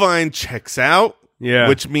 bovine checks out, Yeah.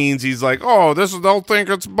 which means he's like, oh, they'll think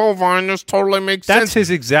it's bovine. This totally makes That's sense. his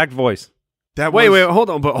exact voice. That Wait, was- hold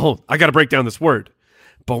on. I got to break down this word.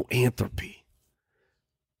 Boanthropy.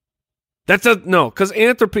 That's because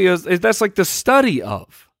anthropy that's like the study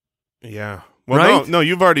of. Yeah. Well, Right? no,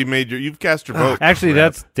 you've already you've cast your vote. Actually,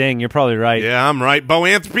 Crap. dang, you're probably right. Yeah, I'm right.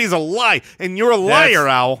 Boanthropy's a lie, and you're a liar,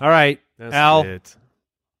 Owl. All right, That's Al. it.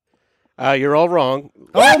 You're all wrong.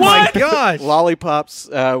 Oh, my gosh. Lollipops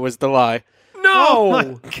was the lie. No.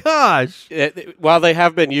 Oh, my gosh. While they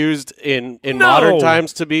have been used in No. modern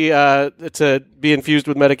times to be infused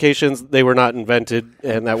with medications, they were not invented,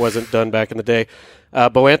 and that wasn't done back in the day.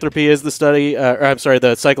 Boanthropy is the study,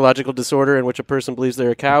 the psychological disorder in which a person believes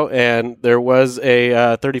they're a cow, and there was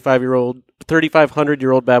a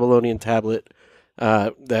 3,500-year-old Babylonian tablet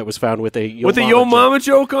that was found with a With the Yo Mama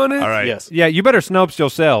joke on it? All right. Yes. Yeah, you better Snopes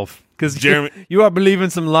yourself because Jeremy- you are believing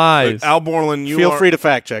some lies. Al Borland, Feel free to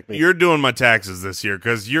fact check me. You're doing my taxes this year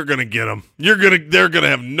because you're gonna get them. They're gonna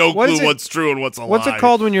have no What is clue it- what's true and what's a What's lie. it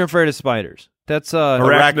called when you're afraid of spiders? That's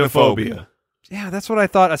Arachnophobia. yeah, that's what I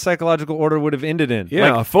thought a psychological order would have ended in.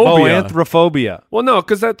 Yeah, like a phobia. Boanthrophobia. Well, no,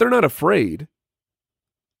 because they're not afraid.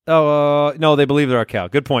 Oh, no, they believe they're a cow.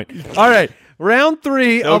 Good point. All right, round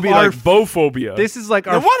 3 That would of be our. like bophobia. This is like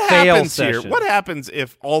Now, our what fail happens session. here? What happens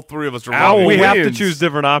if all three of us are Owl wrong? We have to wins. choose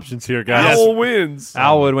different options here, guys. Yes. Owl wins.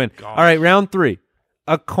 Owl would win. All right, round 3.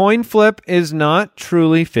 A coin flip is not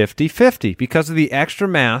truly 50-50 because of the extra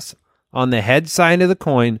mass on the head side of the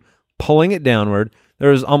coin pulling it downward.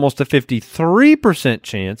 There is almost a 53%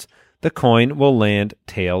 chance the coin will land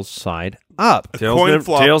tails side up. coin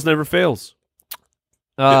flop. Tails never fails.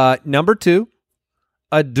 Number 2,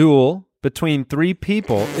 a duel between 3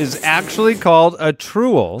 people is actually called a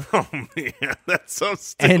truel. Oh man, that's so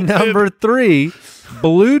stupid. And number 3,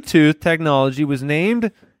 Bluetooth technology was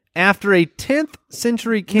named after a 10th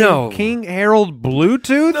century king, No. King Harold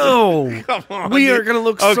Bluetooth. No. Come on, We dude. are going to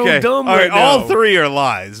look so Okay, dumb all right now. all three are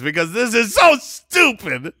lies because this is so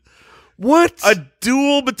stupid. What? A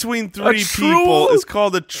duel between three people truel? is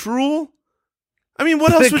called a truel. I mean,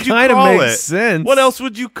 what else It would you kinda call makes it? sense. What else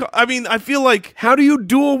would you call? I mean, I feel like How do you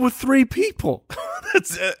duel with 3 people?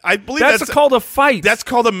 I believe That's called a fight. That's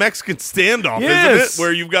called a Mexican standoff, Yes. isn't it?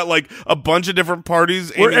 Where you've got like a bunch of different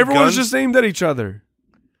parties where aiming everyone's guns. just aimed at each other.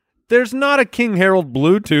 There's not a King Harold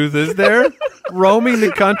Bluetooth, is there? Roaming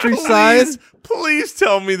the countryside? Please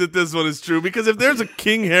tell me that this one is true, because if there's a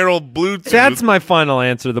King Harold Bluetooth, That's my final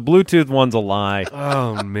answer. The Bluetooth one's a lie.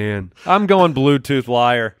 Oh man, I'm going Bluetooth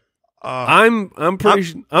liar. I'm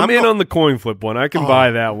pretty. I'm in on the coin flip one. I can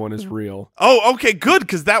buy that one as real. oh, okay, good,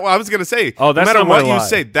 because that I was going to say. Oh, that's no matter not my what you lie.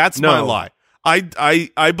 say, that's No. my lie.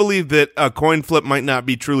 I believe that a coin flip might not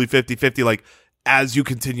be truly 50-50. Like as you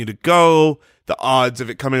continue to go, the odds of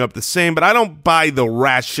it coming up the same. But I don't buy the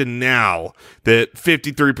rationale that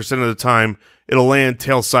 53% of the time it'll land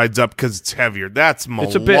tail sides up because it's heavier. That's malarkey.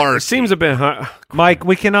 It's a bit. It seems a bit high. Mike,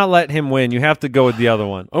 we cannot let him win. You have to go with the other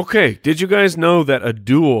one. Okay, did you guys know that a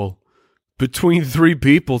duel between 3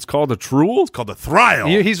 people is called a truel? It's called a thrial.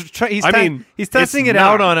 He's testing it's it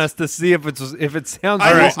out not. on us to see if it sounds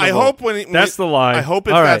I reasonable. hope when That's the lie. I hope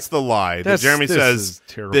if All right. that's the lie that This Jeremy is says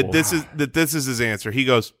terrible. that this is his answer. He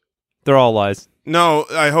goes, they're all lies. no.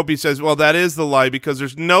 I hope he says, well, that is the lie because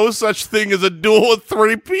there's no such thing as a duel with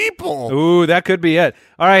 3 people. Ooh, that could be it.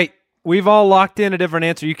 All right, we've all locked in a different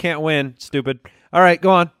answer. You can't win, stupid. All right, go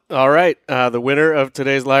on. All right. The winner of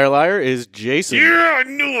today's Liar Liar is Jason. Yeah, I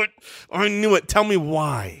knew it. I knew it. Tell me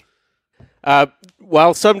why.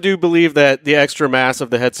 While some do believe that the extra mass of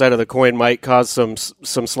the head side of the coin might cause some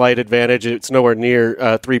slight advantage, it's nowhere near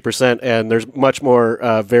 3%, and there's much more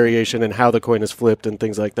variation in how the coin is flipped and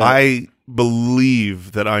things like that. I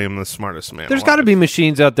believe that I am the smartest man. There's got to be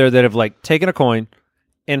machines out there that have like taken a coin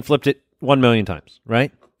and flipped it 1 million times,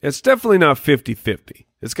 right? It's definitely not 50-50.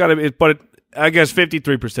 It's got to be, but I guess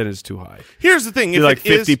 53% is too high. Here's the thing. It's like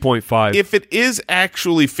 50.5. If it is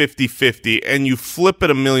actually 50-50 and you flip it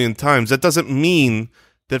 1 million times, that doesn't mean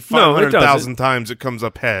that No, it 500,000 times it comes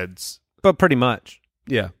up heads. But pretty much.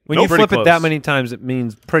 Yeah. When No, you pretty flip it close. that many times, it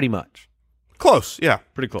means pretty much. Close, yeah.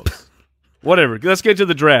 Pretty close. Whatever. Let's get to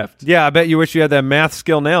the draft. Yeah, I bet you wish you had that math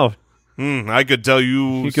skill now. I could tell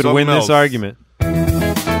you You could something win else. this argument.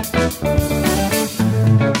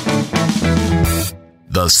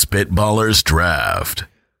 The Spitballers Draft.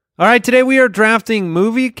 All right, today we are drafting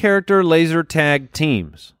movie character laser tag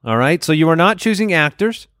teams. All right, so you are not choosing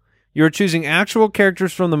actors. You are choosing actual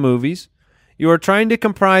characters from the movies. You are trying to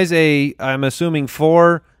comprise I'm assuming,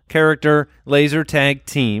 4-character laser tag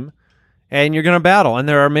team, and you're going to battle. And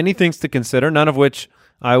there are many things to consider, none of which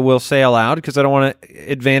I will say aloud because I don't want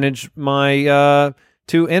to advantage my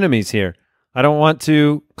 2 enemies here. I don't want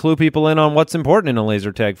to clue people in on what's important in a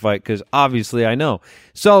laser tag fight because obviously I know.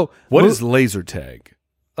 So What is laser tag?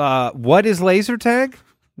 what is laser tag?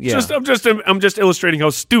 Yeah. I'm just illustrating how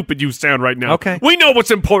stupid you sound right now. Okay. We know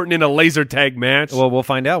what's important in a laser tag match. Well, we'll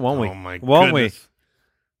find out, won't we? Oh, my Won't goodness.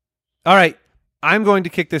 we? All right. I'm going to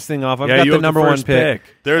kick this thing off. I've yeah, got you the have number the 1 first pick.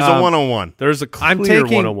 There's a 101. There's a clear I'm taking-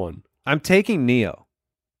 101. I'm taking Neo.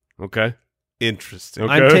 Okay. Interesting.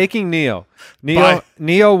 Okay. I'm taking Neo. Bye.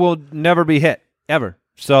 Neo will never be hit ever.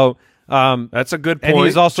 So, That's a good point. and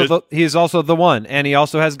he's also Just- he is also the one, and he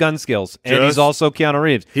also has gun skills, and he's Just- also Keanu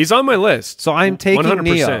Reeves. He's on my list. So I'm taking 100%.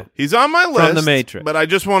 Neo. He's on my list. The Matrix. But I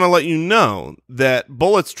just want to let you know that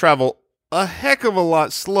bullets travel a heck of a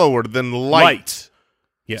lot slower than light.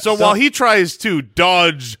 Yes. So while he tries to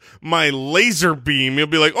dodge my laser beam, he'll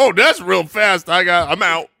be like, "Oh, that's real fast. I'm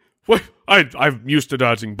out." Well, I'm used to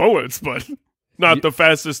dodging bullets, but not the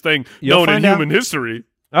fastest thing You'll known in find out. human history.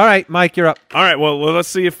 All right, Mike, you're up. All right, well, let's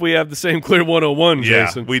see if we have the same clear 101, Yeah,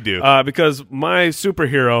 Jason. we do. Because my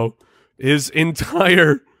superhero, his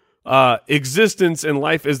entire existence in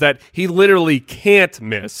life is that he literally can't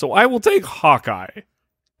miss. So I will take Hawkeye.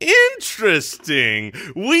 Interesting.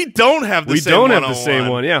 We don't have the We same don't have the 101. same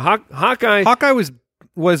one. Yeah, Hawkeye. Hawkeye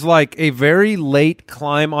was like a very late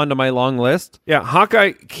climb onto my long list. Yeah,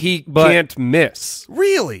 Hawkeye, he But- can't miss.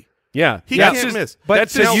 Really? Yeah. He that's can't his- miss. But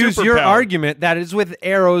That's to his use your superpower. argument, that is with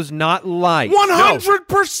arrows, not light.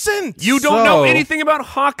 100%. You don't know So- anything about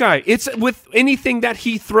Hawkeye. It's with anything that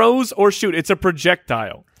he throws or shoot. It's a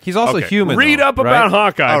projectile. He's also Okay. human. Read though, up right? about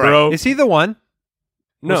Hawkeye, All right. bro. Is he the one?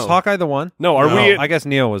 No. Was Hawkeye the one? No, are No. we? I guess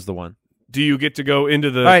Neo was the one. Do you get to go into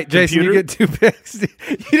the All right, Jason, computer? you get 2 picks.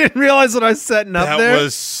 You didn't realize what I was setting up That there?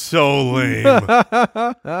 was so lame.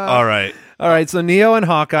 All right. All right, so Neo and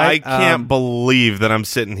Hawkeye. I can't believe that I'm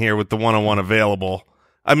sitting here with the 101 available.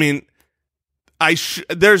 I mean,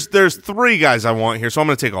 there's 3 guys I want here, so I'm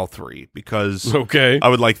going to take all 3 because Okay. I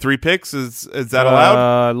would like 3 picks. Is that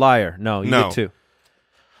allowed? Liar. No, you No. get 2.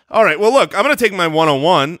 All right. Well, look, I'm going to take my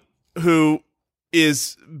 101 who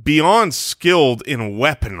is beyond skilled in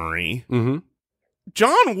weaponry. Mm-hmm.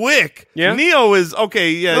 John Wick, Yeah. Neo is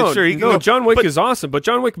okay. Yeah, No, sure. He can no, go, John Wick but is awesome, but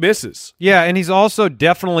John Wick misses. Yeah, and he's also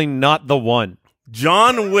definitely not the one.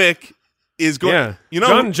 John Wick is going. Yeah, You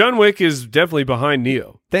know. John Wick is definitely behind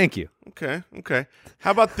Neo. Thank you. Okay.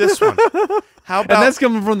 How about this one? How And about that's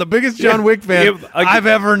coming from the biggest John Wick fan Yeah, I've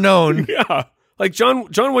ever known. Yeah, like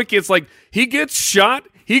John Wick gets like he gets shot,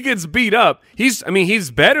 he gets beat up. He's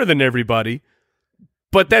better than everybody,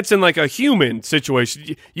 but that's in like a human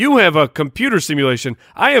situation. You have a computer simulation.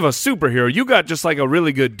 I have a superhero. You got just like a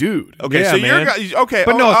really good dude. okay? Yeah, So man. you're okay,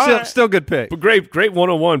 But no, all still, right. still good pick. But great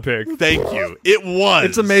 101 pick. Thank you. It was.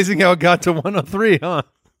 It's amazing how it got to 103, huh?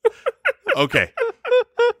 Okay,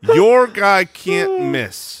 your guy can't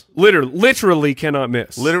miss. Literally cannot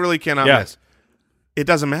miss. Literally cannot Yeah. miss. It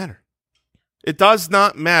doesn't matter. It does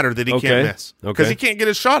not matter that he Okay. can't miss because Okay. he can't get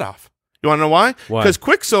his shot off. You want to know why? Why? Because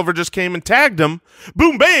Quicksilver just came and tagged him.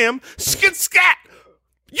 Boom, bam, skit, scat.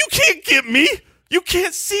 You can't get me. You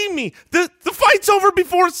can't see me. The fight's over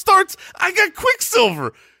before it starts. I got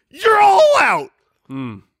Quicksilver. You're all out.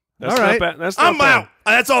 That's All not right. bad. That's not I'm bad. out.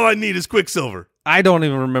 That's all I need is Quicksilver. I don't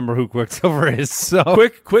even remember who Quicksilver is. So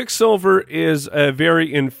Quicksilver is a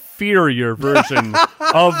very inferior version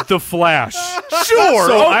of the Flash. Sure.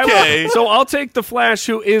 So okay. I'll take the Flash,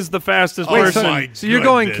 who is the fastest Oh person. my so you're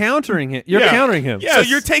going goodness. countering him. You're Yeah. countering him. Yeah. So Yes.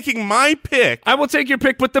 you're taking my pick. I will take your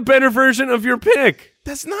pick, but the better version of your pick.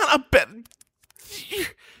 That's not a bet.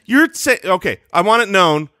 You're saying okay. I want it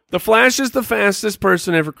known. The Flash is the fastest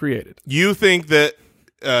person ever created. You think that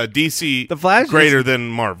DC The Flash greater than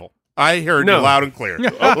Marvel? I heard No. you loud and clear.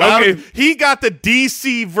 Okay. He got the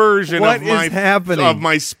DC version What of my is happening? of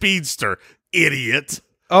my speedster. Idiot.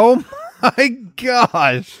 Oh my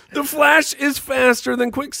gosh. The Flash is faster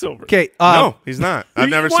than Quicksilver. Okay. No, he's not. I've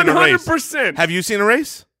never seen a race. 100%. Have you seen a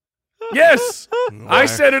race? Yes. I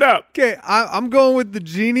set it up. Okay. I'm going with the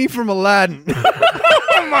genie from Aladdin.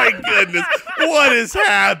 Oh my goodness! What is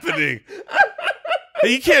happening?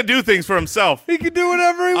 He can't do things for himself. He can do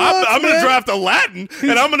whatever he wants. I'm going to man. draft Aladdin,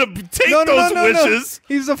 and I'm going to take No, those no. wishes.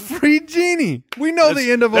 He's a free genie. We know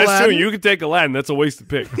the end of That's Aladdin. true. You can take Aladdin. That's a wasted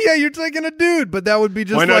pick. Yeah, you're taking a dude, but that would be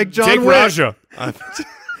just Why not like John take Wick. Raja?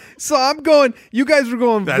 So I'm going. You guys were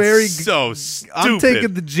going That's very. so stupid. I'm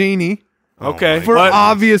taking the genie Okay. my for But-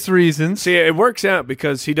 obvious reasons. See, it works out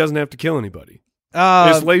because he doesn't have to kill anybody.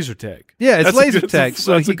 It's laser tag. Yeah, it's That's laser a good, tag.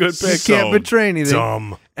 So that's he, a good he pick. can't So betray anything.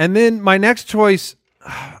 dumb. And then my next choice,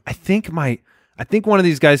 I think one of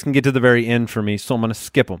these guys can get to the very end for me, so I'm going to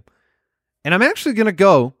skip him. And I'm actually going to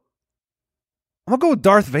go. I'm going to go with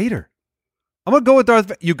Darth Vader. I'm going to go with Darth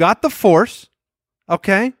Vader. You got the Force,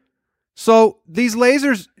 okay? So these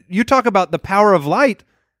lasers, you talk about the power of light.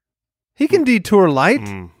 He can detour light.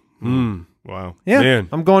 Wow. Yeah, Man,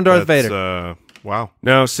 I'm going Darth That's, Vader. Wow.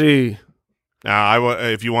 Now, see, Now,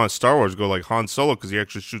 if you want Star Wars, go like Han Solo because he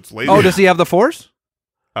actually shoots lasers. Oh, does he have the Force?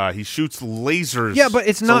 He shoots lasers. Yeah, but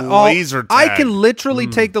it's not a all. laser I tag. can literally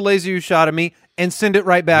take the laser you shot at me and send it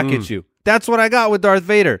right back at you. That's what I got with Darth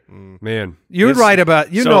Vader. man, You're this- right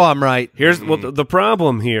about. You so know I'm right. Here's well, the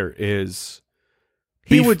problem here is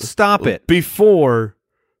He bef- would stop it.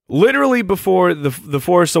 literally before the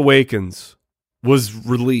Force Awakens was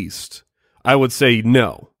released. I would say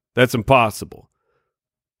no, that's impossible.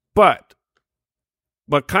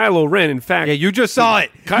 But Kylo Ren, in fact, Yeah, you just saw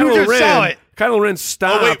it. Kylo you just Ren, saw it. Kylo Ren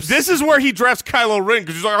stops. Oh, wait, this is where he drafts Kylo Ren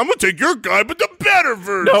because he's like, I'm going to take your guy, but the better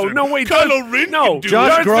version. No, wait, Kylo Ren no, can do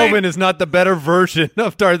Josh it. Darth Groban Vader- is not the better version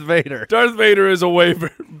of Darth Vader. Darth Vader is a way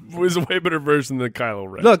better version than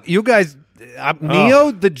Kylo Ren. Look, you guys,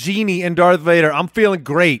 Neo, the genie, and Darth Vader. I'm feeling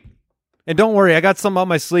great. And don't worry, I got some on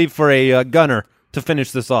my sleeve for a gunner to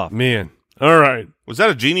finish this off. man, all right, Was that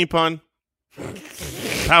a genie pun?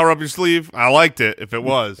 Power up your sleeve? I liked it if it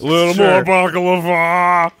was. a little Sure. more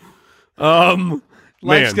baklava. Life's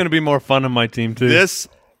Man. going to be more fun on my team too. This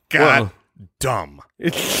got Well. dumb.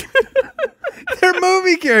 They're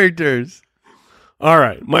movie characters. All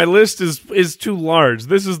right, my list is too large.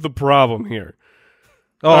 This is the problem here.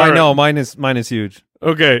 Oh, All I right. know. Mine is huge.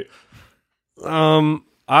 Okay.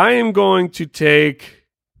 I am going to take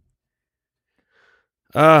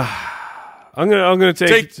I'm gonna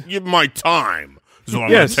take Take my time is what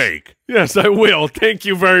I'm Yes. going to take. Yes, I will. Thank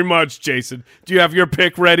you very much, Jason. Do you have your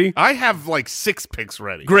pick ready? I have like 6 picks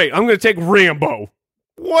ready. Great. I'm gonna take Rambo.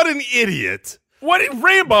 What an idiot. What is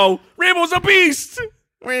Rambo? Rambo's a beast.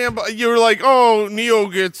 Rambo, you were like, oh, Neo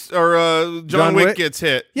gets, or John Wick Wick? gets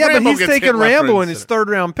hit. Yeah, Rambo but he's gets taking hit left, Rambo right, in his and third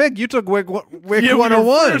round pick. You took Wick You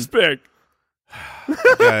 101. first pick.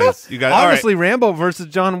 center. Guys, you got all right. Obviously, Rambo versus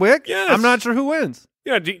John Wick. Yes. I'm not sure who wins.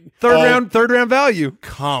 Yeah, Third round value.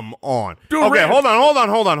 Come on. Dude, Okay, Ram- hold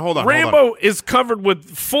on. Rambo is covered with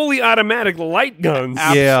fully automatic light guns.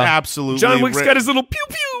 Yeah. Absolutely. John Wick's got his little pew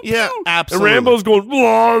pew. Yeah, pew. absolutely. And Rambo's going.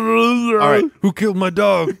 Blah, blah, blah. All right. Who killed my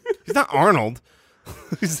dog? He's not Arnold.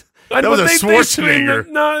 That But was a they Schwarzenegger.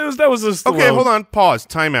 No, that was a Stallone. Okay, hold on. Pause.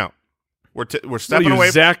 Time out. We're stepping What are you, away.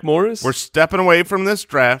 Zach Morris? We're stepping away from this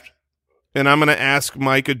draft, and I'm going to ask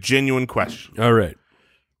Mike a genuine question. All right.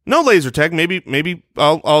 No laser tag. Maybe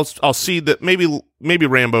I'll see that. Maybe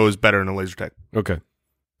Rambo is better in a laser tag. Okay.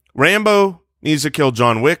 Rambo needs to kill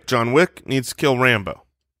John Wick. John Wick needs to kill Rambo.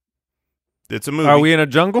 It's a movie. Are we in a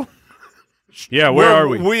jungle? Yeah, where are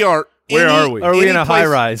we? We are. Where are we? Or are we in a high place-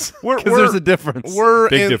 rise? We're- Because there's a difference. We're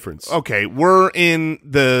Big in, difference. Okay, we're in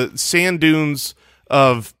the sand dunes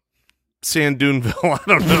of Sand Duneville. I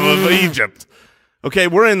don't know of Egypt. Okay,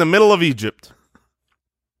 we're in the middle of Egypt.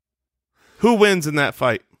 Who wins in that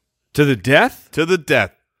fight? To the death? To the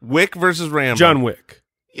death. Wick versus Rambo. John Wick.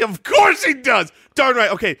 Yeah, of course he does. Darn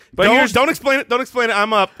right. Okay, But don't here's- explain it. Don't explain it.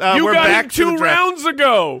 I'm up. You we're got back it to the 2 draft. rounds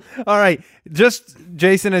ago. All right. Just,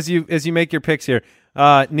 Jason, as you make your picks here.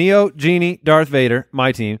 Neo, Genie, Darth Vader,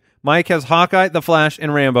 my team. Mike has Hawkeye, The Flash,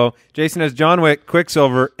 and Rambo. Jason has John Wick,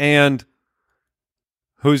 Quicksilver, and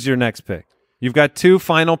who's your next pick? You've got 2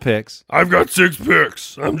 final picks. I've got 6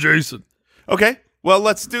 picks. I'm Jason. Okay, well,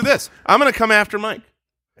 let's do this. I'm going to come after Mike.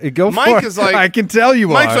 Go for Mike it. is like- I can tell you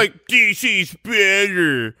Mike's are. like, DC's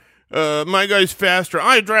better. My guy's faster.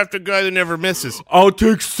 I draft a guy that never misses. I'll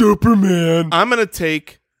take Superman. I'm going to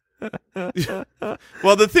take.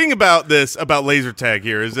 Well, the thing about laser tag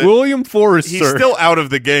here is that William Forrester. he's still out of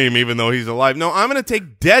the game, even though he's alive. No, I'm going to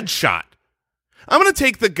take Deadshot. I'm going to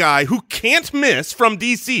take the guy who can't miss from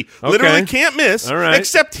DC. Literally can't miss. All right.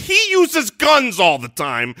 Except he uses guns all the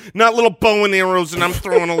time, not little bow and arrows, and I'm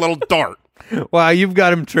throwing a little dart. Wow, you've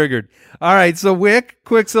got him triggered. All right, so Wick,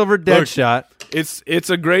 Quicksilver, Deadshot. It's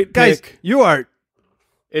a great Guys, pick. you are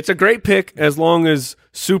It's a great pick as long as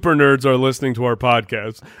super nerds are listening to our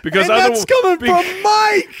podcast. Because and that's coming from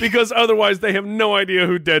Mike. Because otherwise they have no idea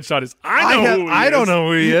who Deadshot is. I know who he is. I don't know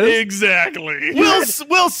who he is. Exactly.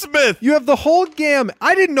 Will Smith. You have the whole gamut.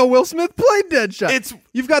 I didn't know Will Smith played Deadshot.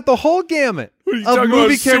 You've got the whole gamut Are you of talking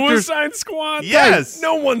movie about characters. Suicide Squad? Yes.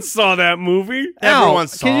 No one saw that movie. Al, Everyone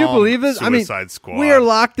saw can you believe this? Suicide Squad. We are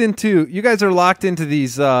locked into. You guys are locked into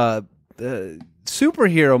these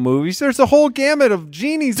superhero movies. There's a whole gamut of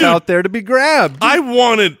genies out there to be grabbed. I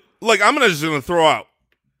wanted, I'm just going to throw out,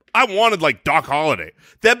 I wanted, Doc Holliday.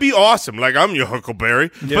 That'd be awesome. I'm your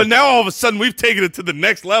Huckleberry. Yeah. But now all of a sudden we've taken it to the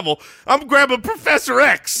next level. I'm grabbing Professor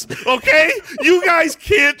X, okay? You guys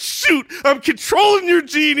can't shoot. I'm controlling your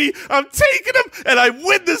genie. I'm taking him, and I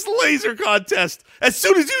win this laser contest. As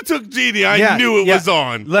soon as you took Genie, I knew it was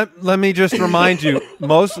on. Let me just remind you,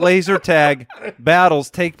 most laser tag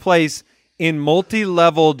battles take place in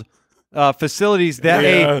multi-leveled facilities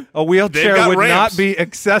that a wheelchair got would ramps. not be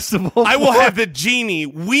accessible. I will for. have the genie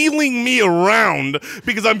wheeling me around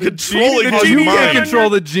because I'm controlling the his You genie can't mind. control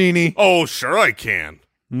the genie. Oh, sure I can.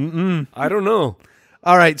 I don't know.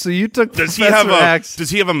 All right, so you took Does Professor X.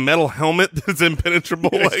 he have a metal helmet that's impenetrable?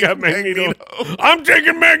 He's got Magneto. I'm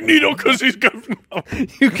taking Magneto because he's got.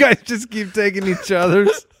 You guys just keep taking each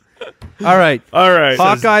other's. All right. All right.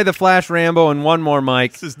 Hawkeye, The Flash, Rambo, and one more,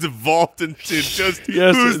 Mike. This is devolved into just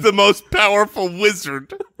Yes. who's the most powerful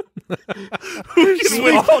wizard. Who can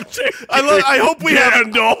win? I hope we have.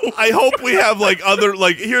 I hope we have other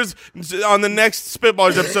here's on the next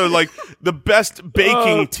Spitballers episode the best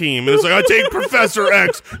baking team. And it's I take Professor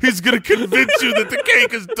X. He's gonna convince you that the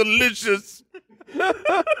cake is delicious.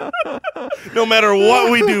 No matter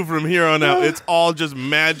what we do from here on out, it's all just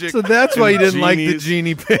magic. So that's why you and didn't like the genies.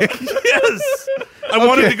 genie pick. Yes, I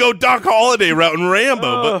wanted to go Doc Holliday route in Rambo,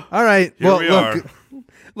 but All right. Here well, we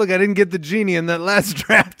look, I didn't get the genie in that last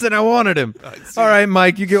draft, and I wanted him. All right,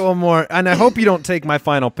 Mike, you get one more, and I hope you don't take my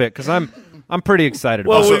final pick because I'm pretty excited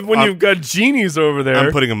about Well, it. when you've got genies over there.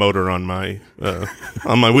 I'm putting a motor on my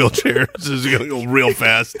wheelchair. This is gonna go real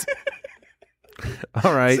fast.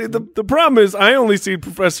 All right. See, the problem is I only see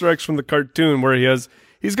Professor X from the cartoon where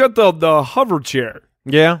he's got the hover chair.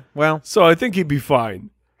 Yeah. Well, So I think he'd be fine.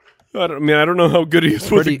 I don't know how good he is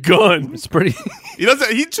with a gun. it's pretty. He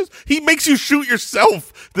doesn't. He makes you shoot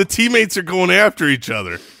yourself. The teammates are going after each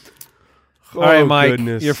other. All right, Oh, Mike,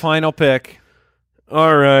 goodness. your final pick.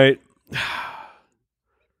 All right.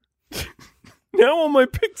 Now all my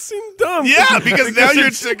picks seem dumb. Yeah, because now you're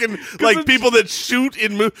it's- taking it's- people that shoot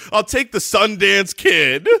in. I'll take the Sundance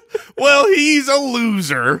Kid. Well, he's a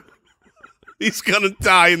loser. He's gonna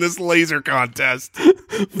die in this laser contest.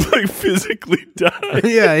 Like physically die.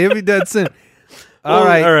 Yeah, he'll be dead soon. All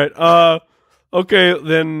right. All right. Okay,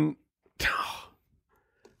 then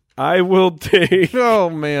I will take. Oh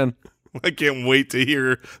man. I can't wait to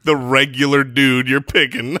hear the regular dude you're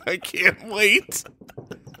picking. I can't wait.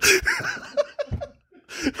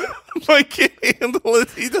 I can't handle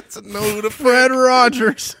it. He doesn't know who to pick. Fred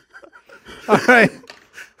Rogers. All right.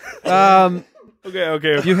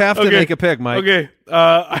 Okay. You have to make a pick, Mike. Okay,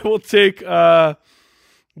 I will take.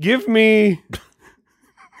 Give me.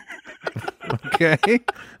 Okay.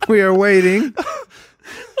 We are waiting.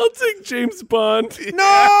 I'll take James Bond.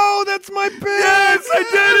 No, that's my pick. Yes, I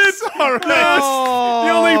did it. All right. Oh.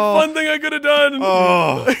 The only fun thing I could have done.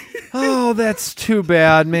 Oh, Oh, that's too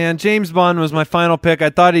bad, man. James Bond was my final pick. I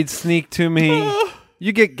thought he'd sneak to me.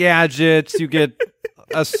 You get gadgets. You get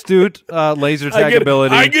astute laser tag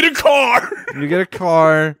ability. I get a car. You get a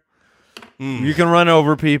car. You can run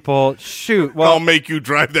over people. Shoot. Well, I'll make you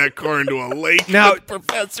drive that car into a lake. Now- with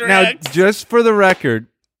Professor now, X. just for the record,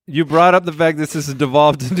 you brought up the fact this is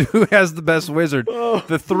devolved into who has the best wizard.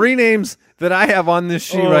 The three names that I have on this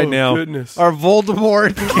sheet right now goodness. are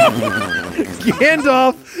Voldemort,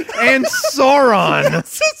 Gandalf, and Sauron.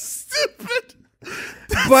 So stupid.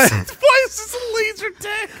 But Why is this a laser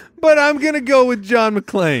tag? I'm gonna go with John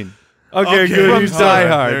McClane Okay, good. from He's Die all right.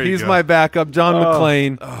 Hard. There you He's go. my backup, John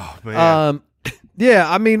McClane. Oh man. Yeah,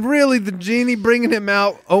 I mean, really, the genie bringing him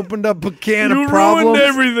out opened up a can You of problems. ruined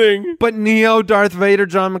everything. But Neo, Darth Vader,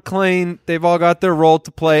 John McClane, they've all got their role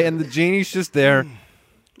to play, and the genie's just there,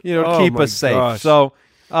 to Oh keep my us safe. gosh. So,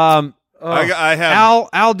 I have.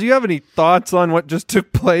 Al, do you have any thoughts on what just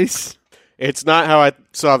took place? It's not how I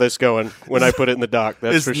saw this going when I put it in the doc.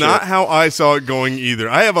 That's It's for not sure. how I saw it going either.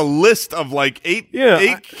 I have a list of like eight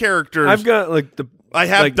characters. I've got like the. I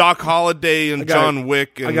have like, Doc Holliday and I got- John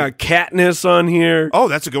Wick. And, I got Katniss on here. Oh,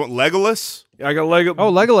 that's a good one. Legolas. I got Lego. Oh,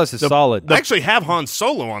 Legolas is solid. I actually have Han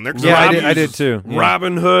Solo on there. 'cause Yeah, Rob I did uses too. Yeah.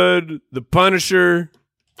 Robin Hood, the Punisher.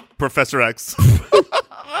 Professor X.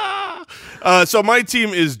 So my team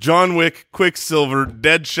is John Wick, Quicksilver,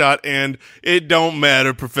 Deadshot, and it don't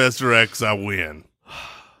matter, Professor X, I win.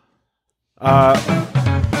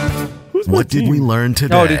 Who's my What did we team? learn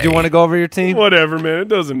today? Oh, did you want to go over your team? Whatever, man. It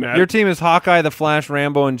doesn't matter. Your team is Hawkeye, The Flash,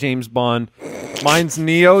 Rambo, and James Bond. Mine's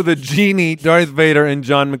Neo, the Genie, Darth Vader, and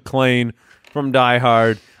John McClane from Die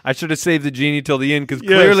Hard. I should have saved the Genie till the end because Yes.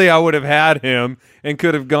 clearly I would have had him and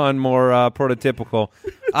could have gone more prototypical.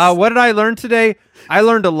 What did I learn today? I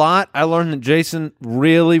learned a lot. I learned that Jason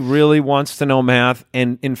really, really wants to know math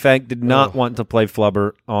and, in fact, did not want to play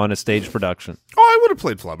Flubber on a stage production. Oh, I would have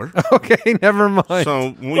played Flubber. Okay, never mind.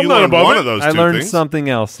 So you not learned above one it. of those I two learned things. something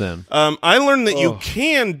else then. I learned that you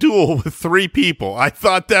can duel with three people. I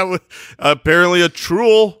thought that was apparently a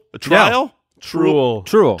trial. Truel.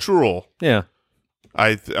 True. Yeah.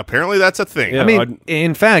 Apparently that's a thing. Yeah. I mean, I'd-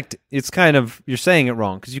 in fact, it's kind of, you're saying it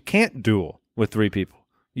wrong because you can't duel with three people.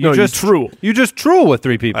 No, you truel. You just truel with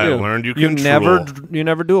three people. I learned you You can never, truel. you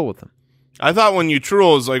never duel with them. I thought when you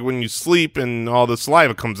truel is like when you sleep and all the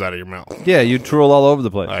saliva comes out of your mouth. Yeah, you truel all over the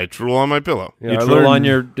place. I truel on my pillow. Yeah, you I truel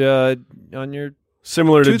learned on your.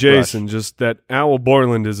 similar to toothbrush. Jason, just that Owl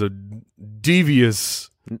Borland is a devious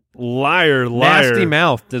liar. Nasty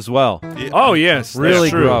mouthed as well. Oh yes, Really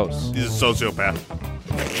that's true. gross. He's a sociopath.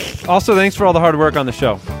 Also, thanks for all the hard work on the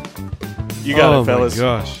show. You got Oh it, fellas. my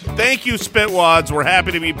gosh. Thank you, Spitwads. We're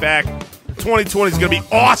happy to be back. 2020 is going to be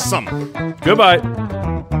awesome. Goodbye.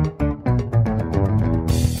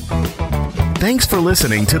 Thanks for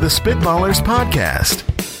listening to the Spitballers Podcast.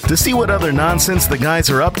 To see what other nonsense the guys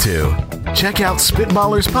are up to, check out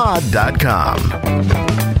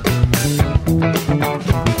SpitballersPod.com.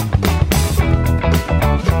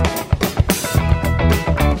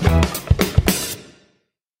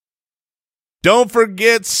 Don't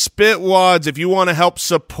forget Spitwads. If you want to help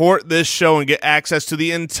support this show and get access to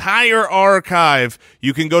the entire archive,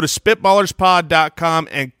 you can go to spitballerspod.com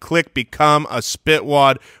and click Become a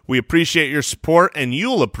Spitwad. We appreciate your support, and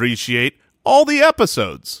you'll appreciate all the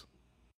episodes.